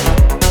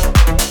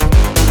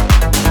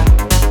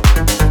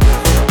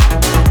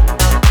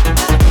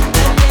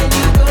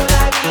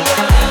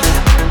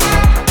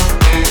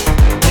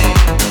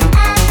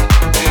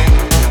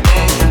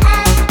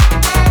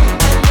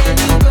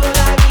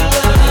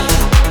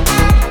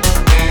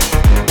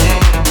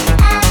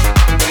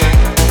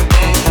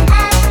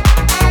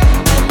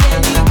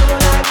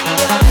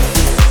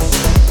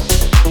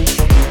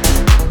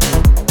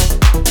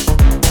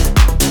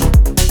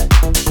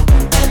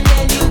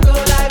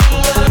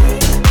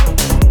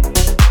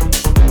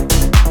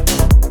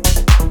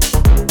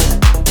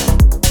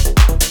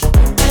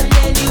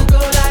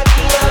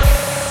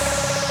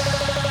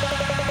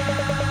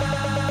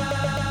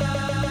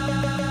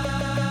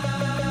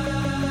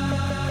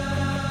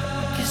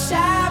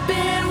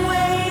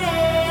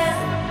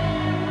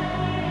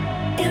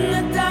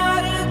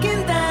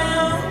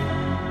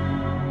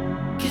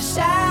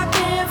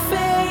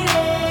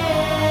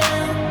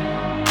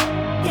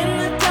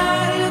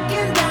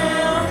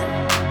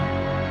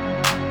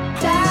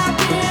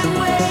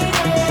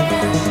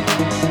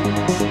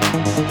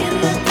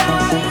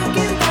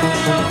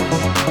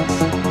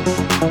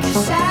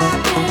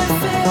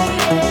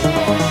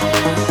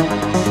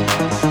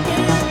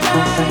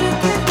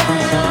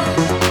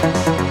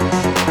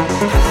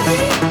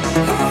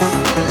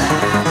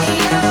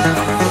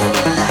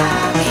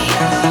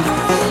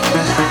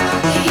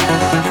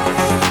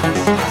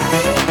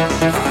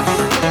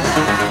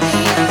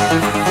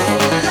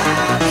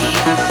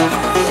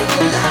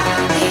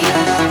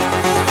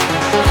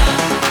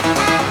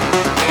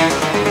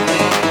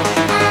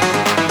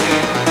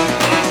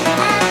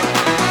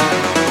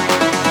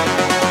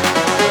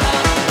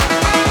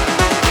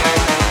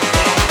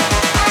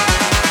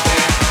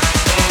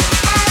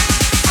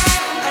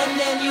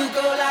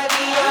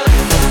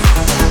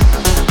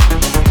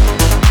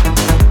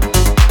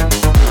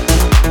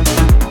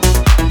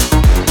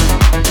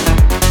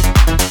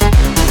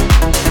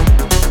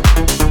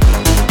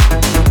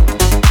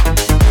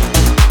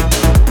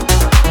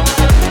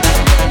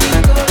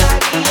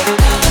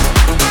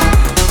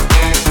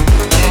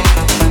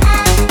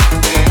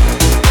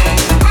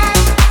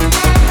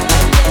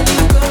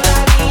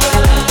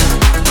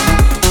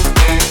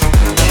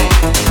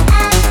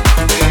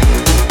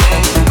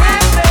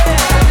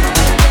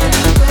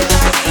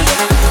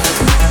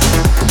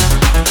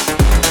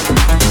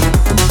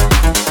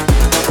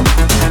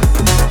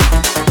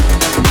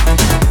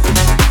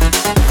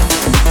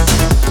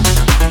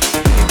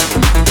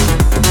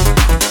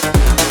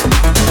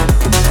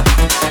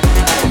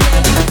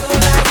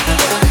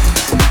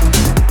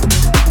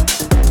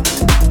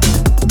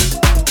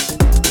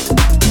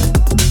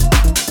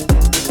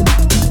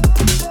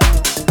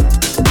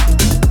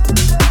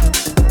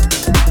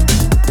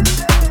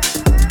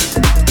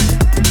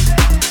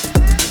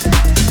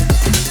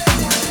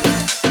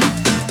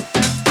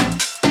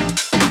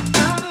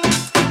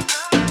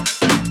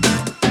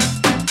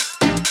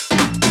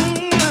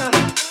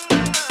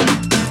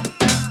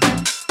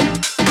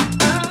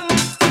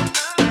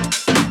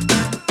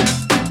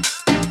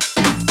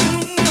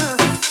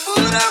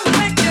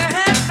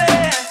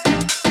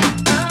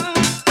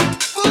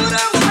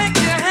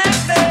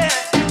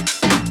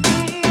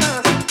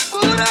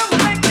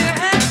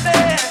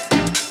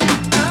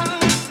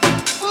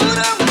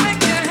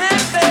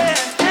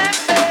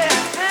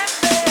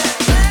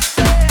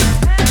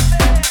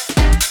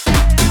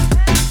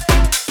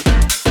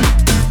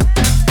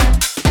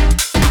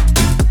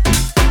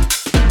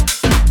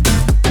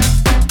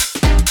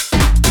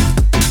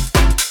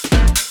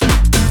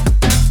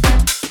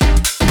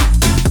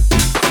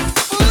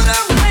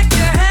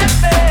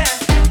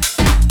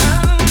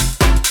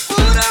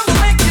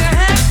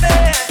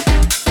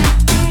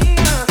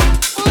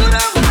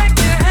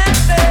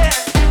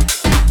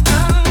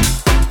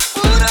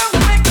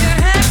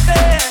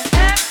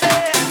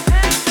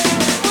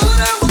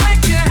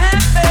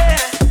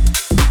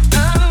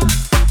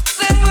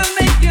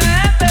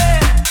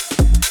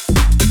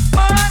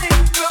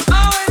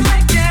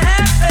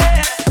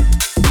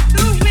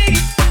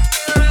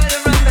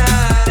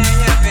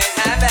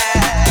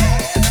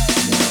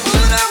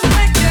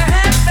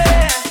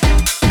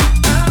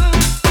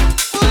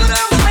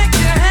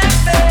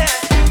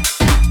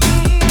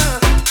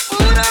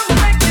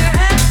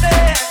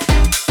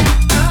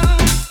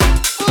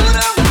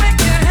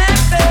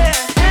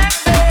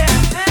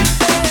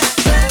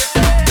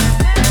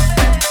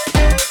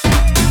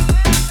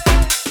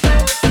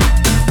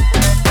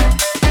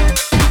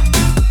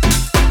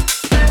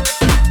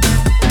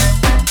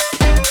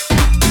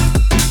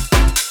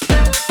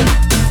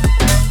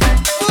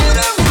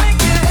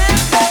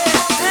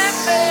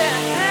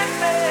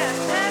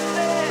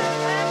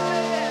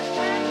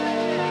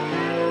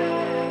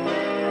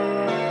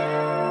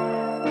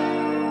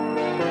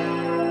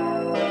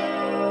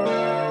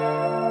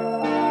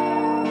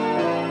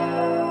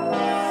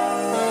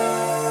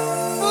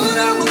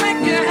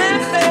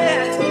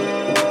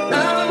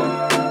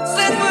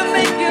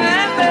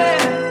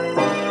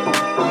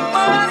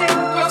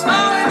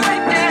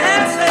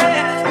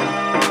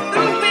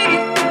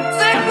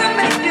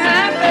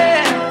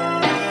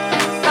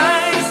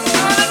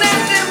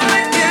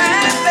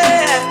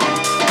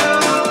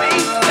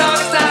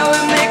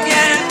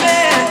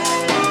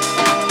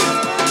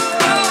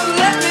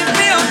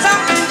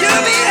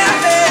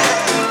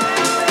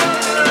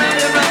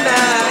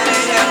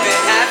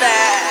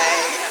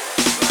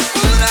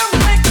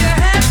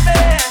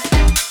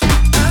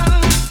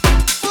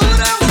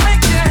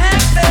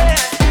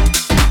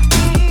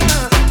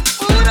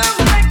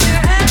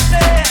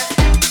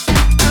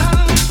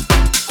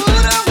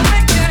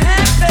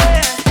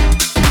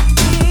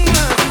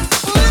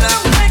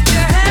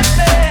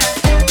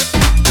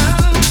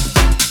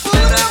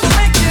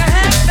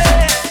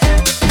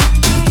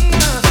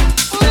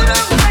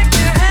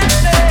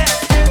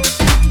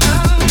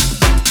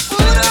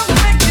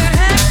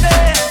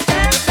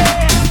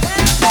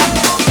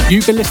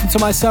You've been listening to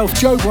myself,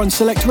 Joba, on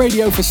Select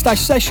Radio for Stash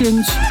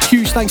Sessions.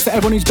 Huge thanks to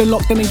everyone who's been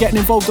locked in and getting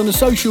involved on the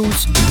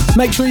socials.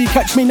 Make sure you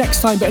catch me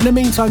next time, but in the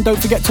meantime, don't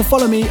forget to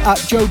follow me at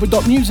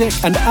joba.music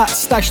and at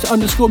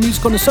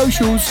stashed_music on the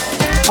socials.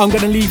 I'm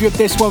going to leave you with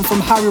this one from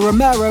Harry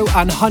Romero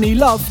and Honey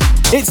Love.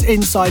 It's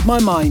Inside My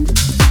Mind.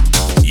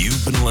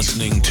 You've been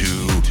listening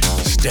to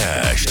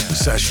Stashed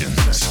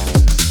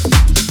Sessions.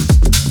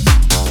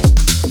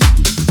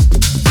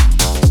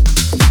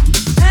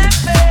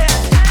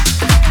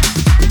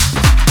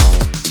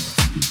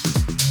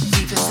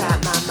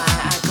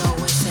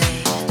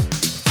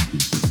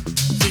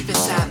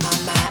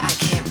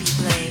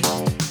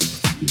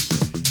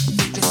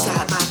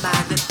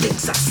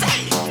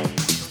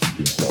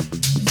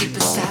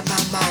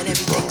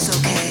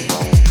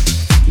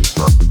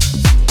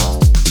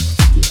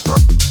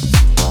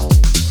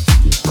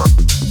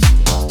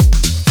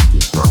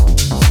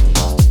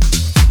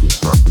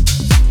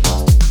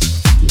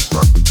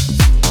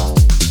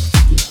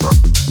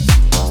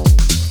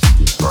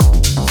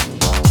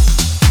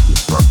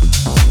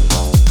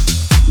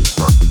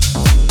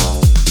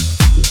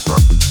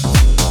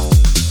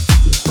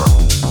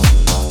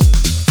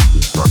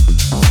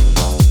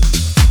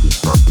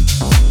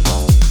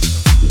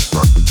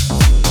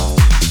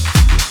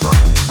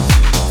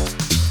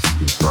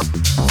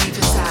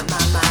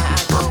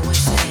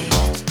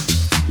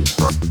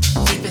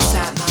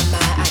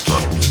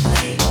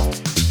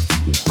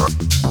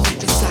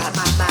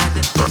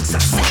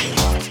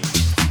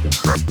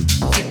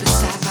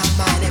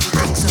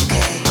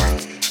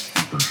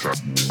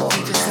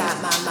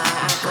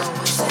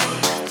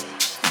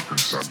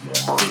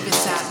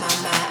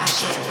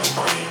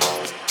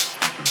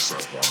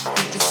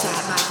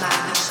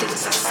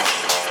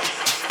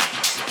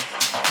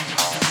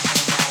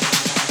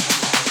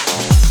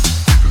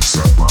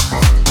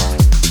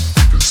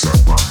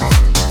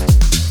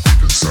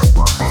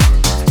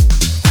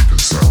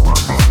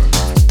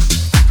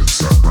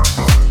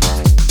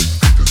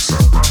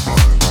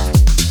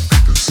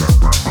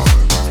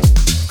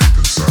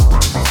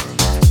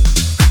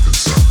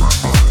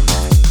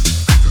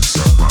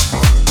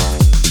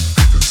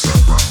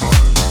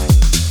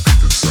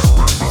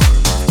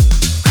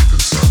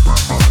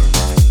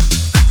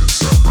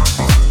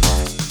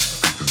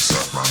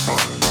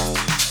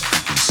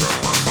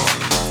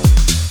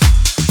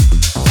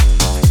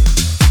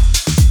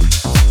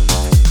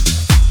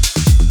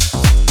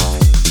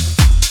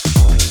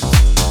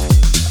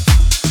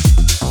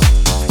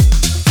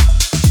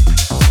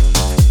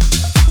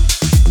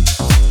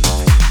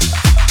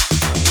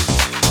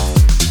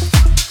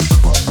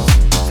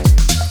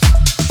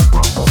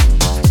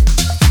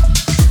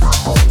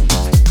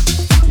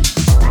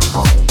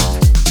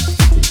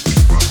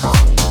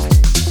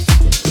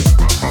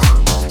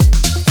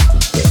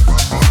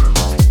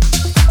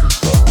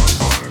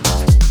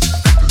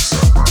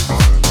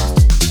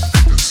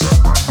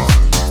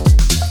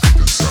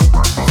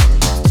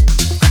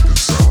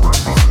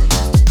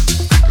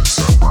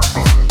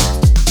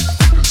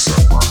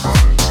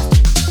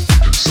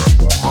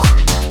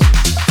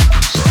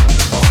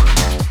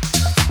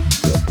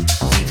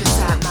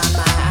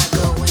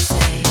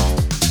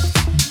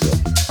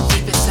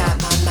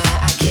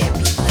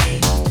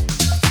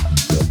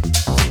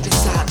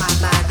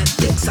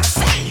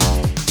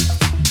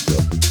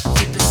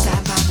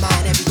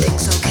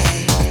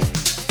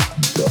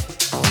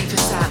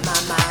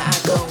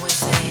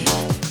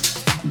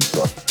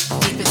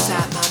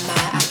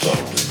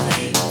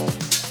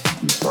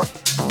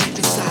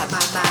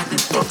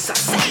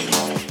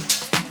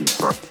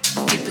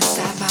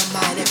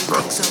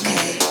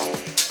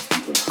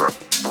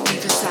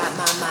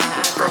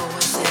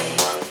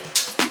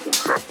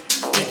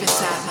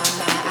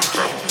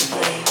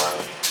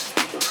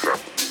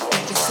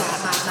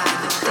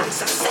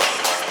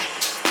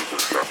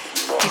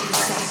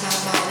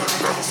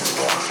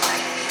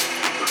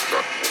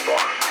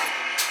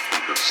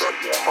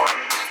 Inside your mind.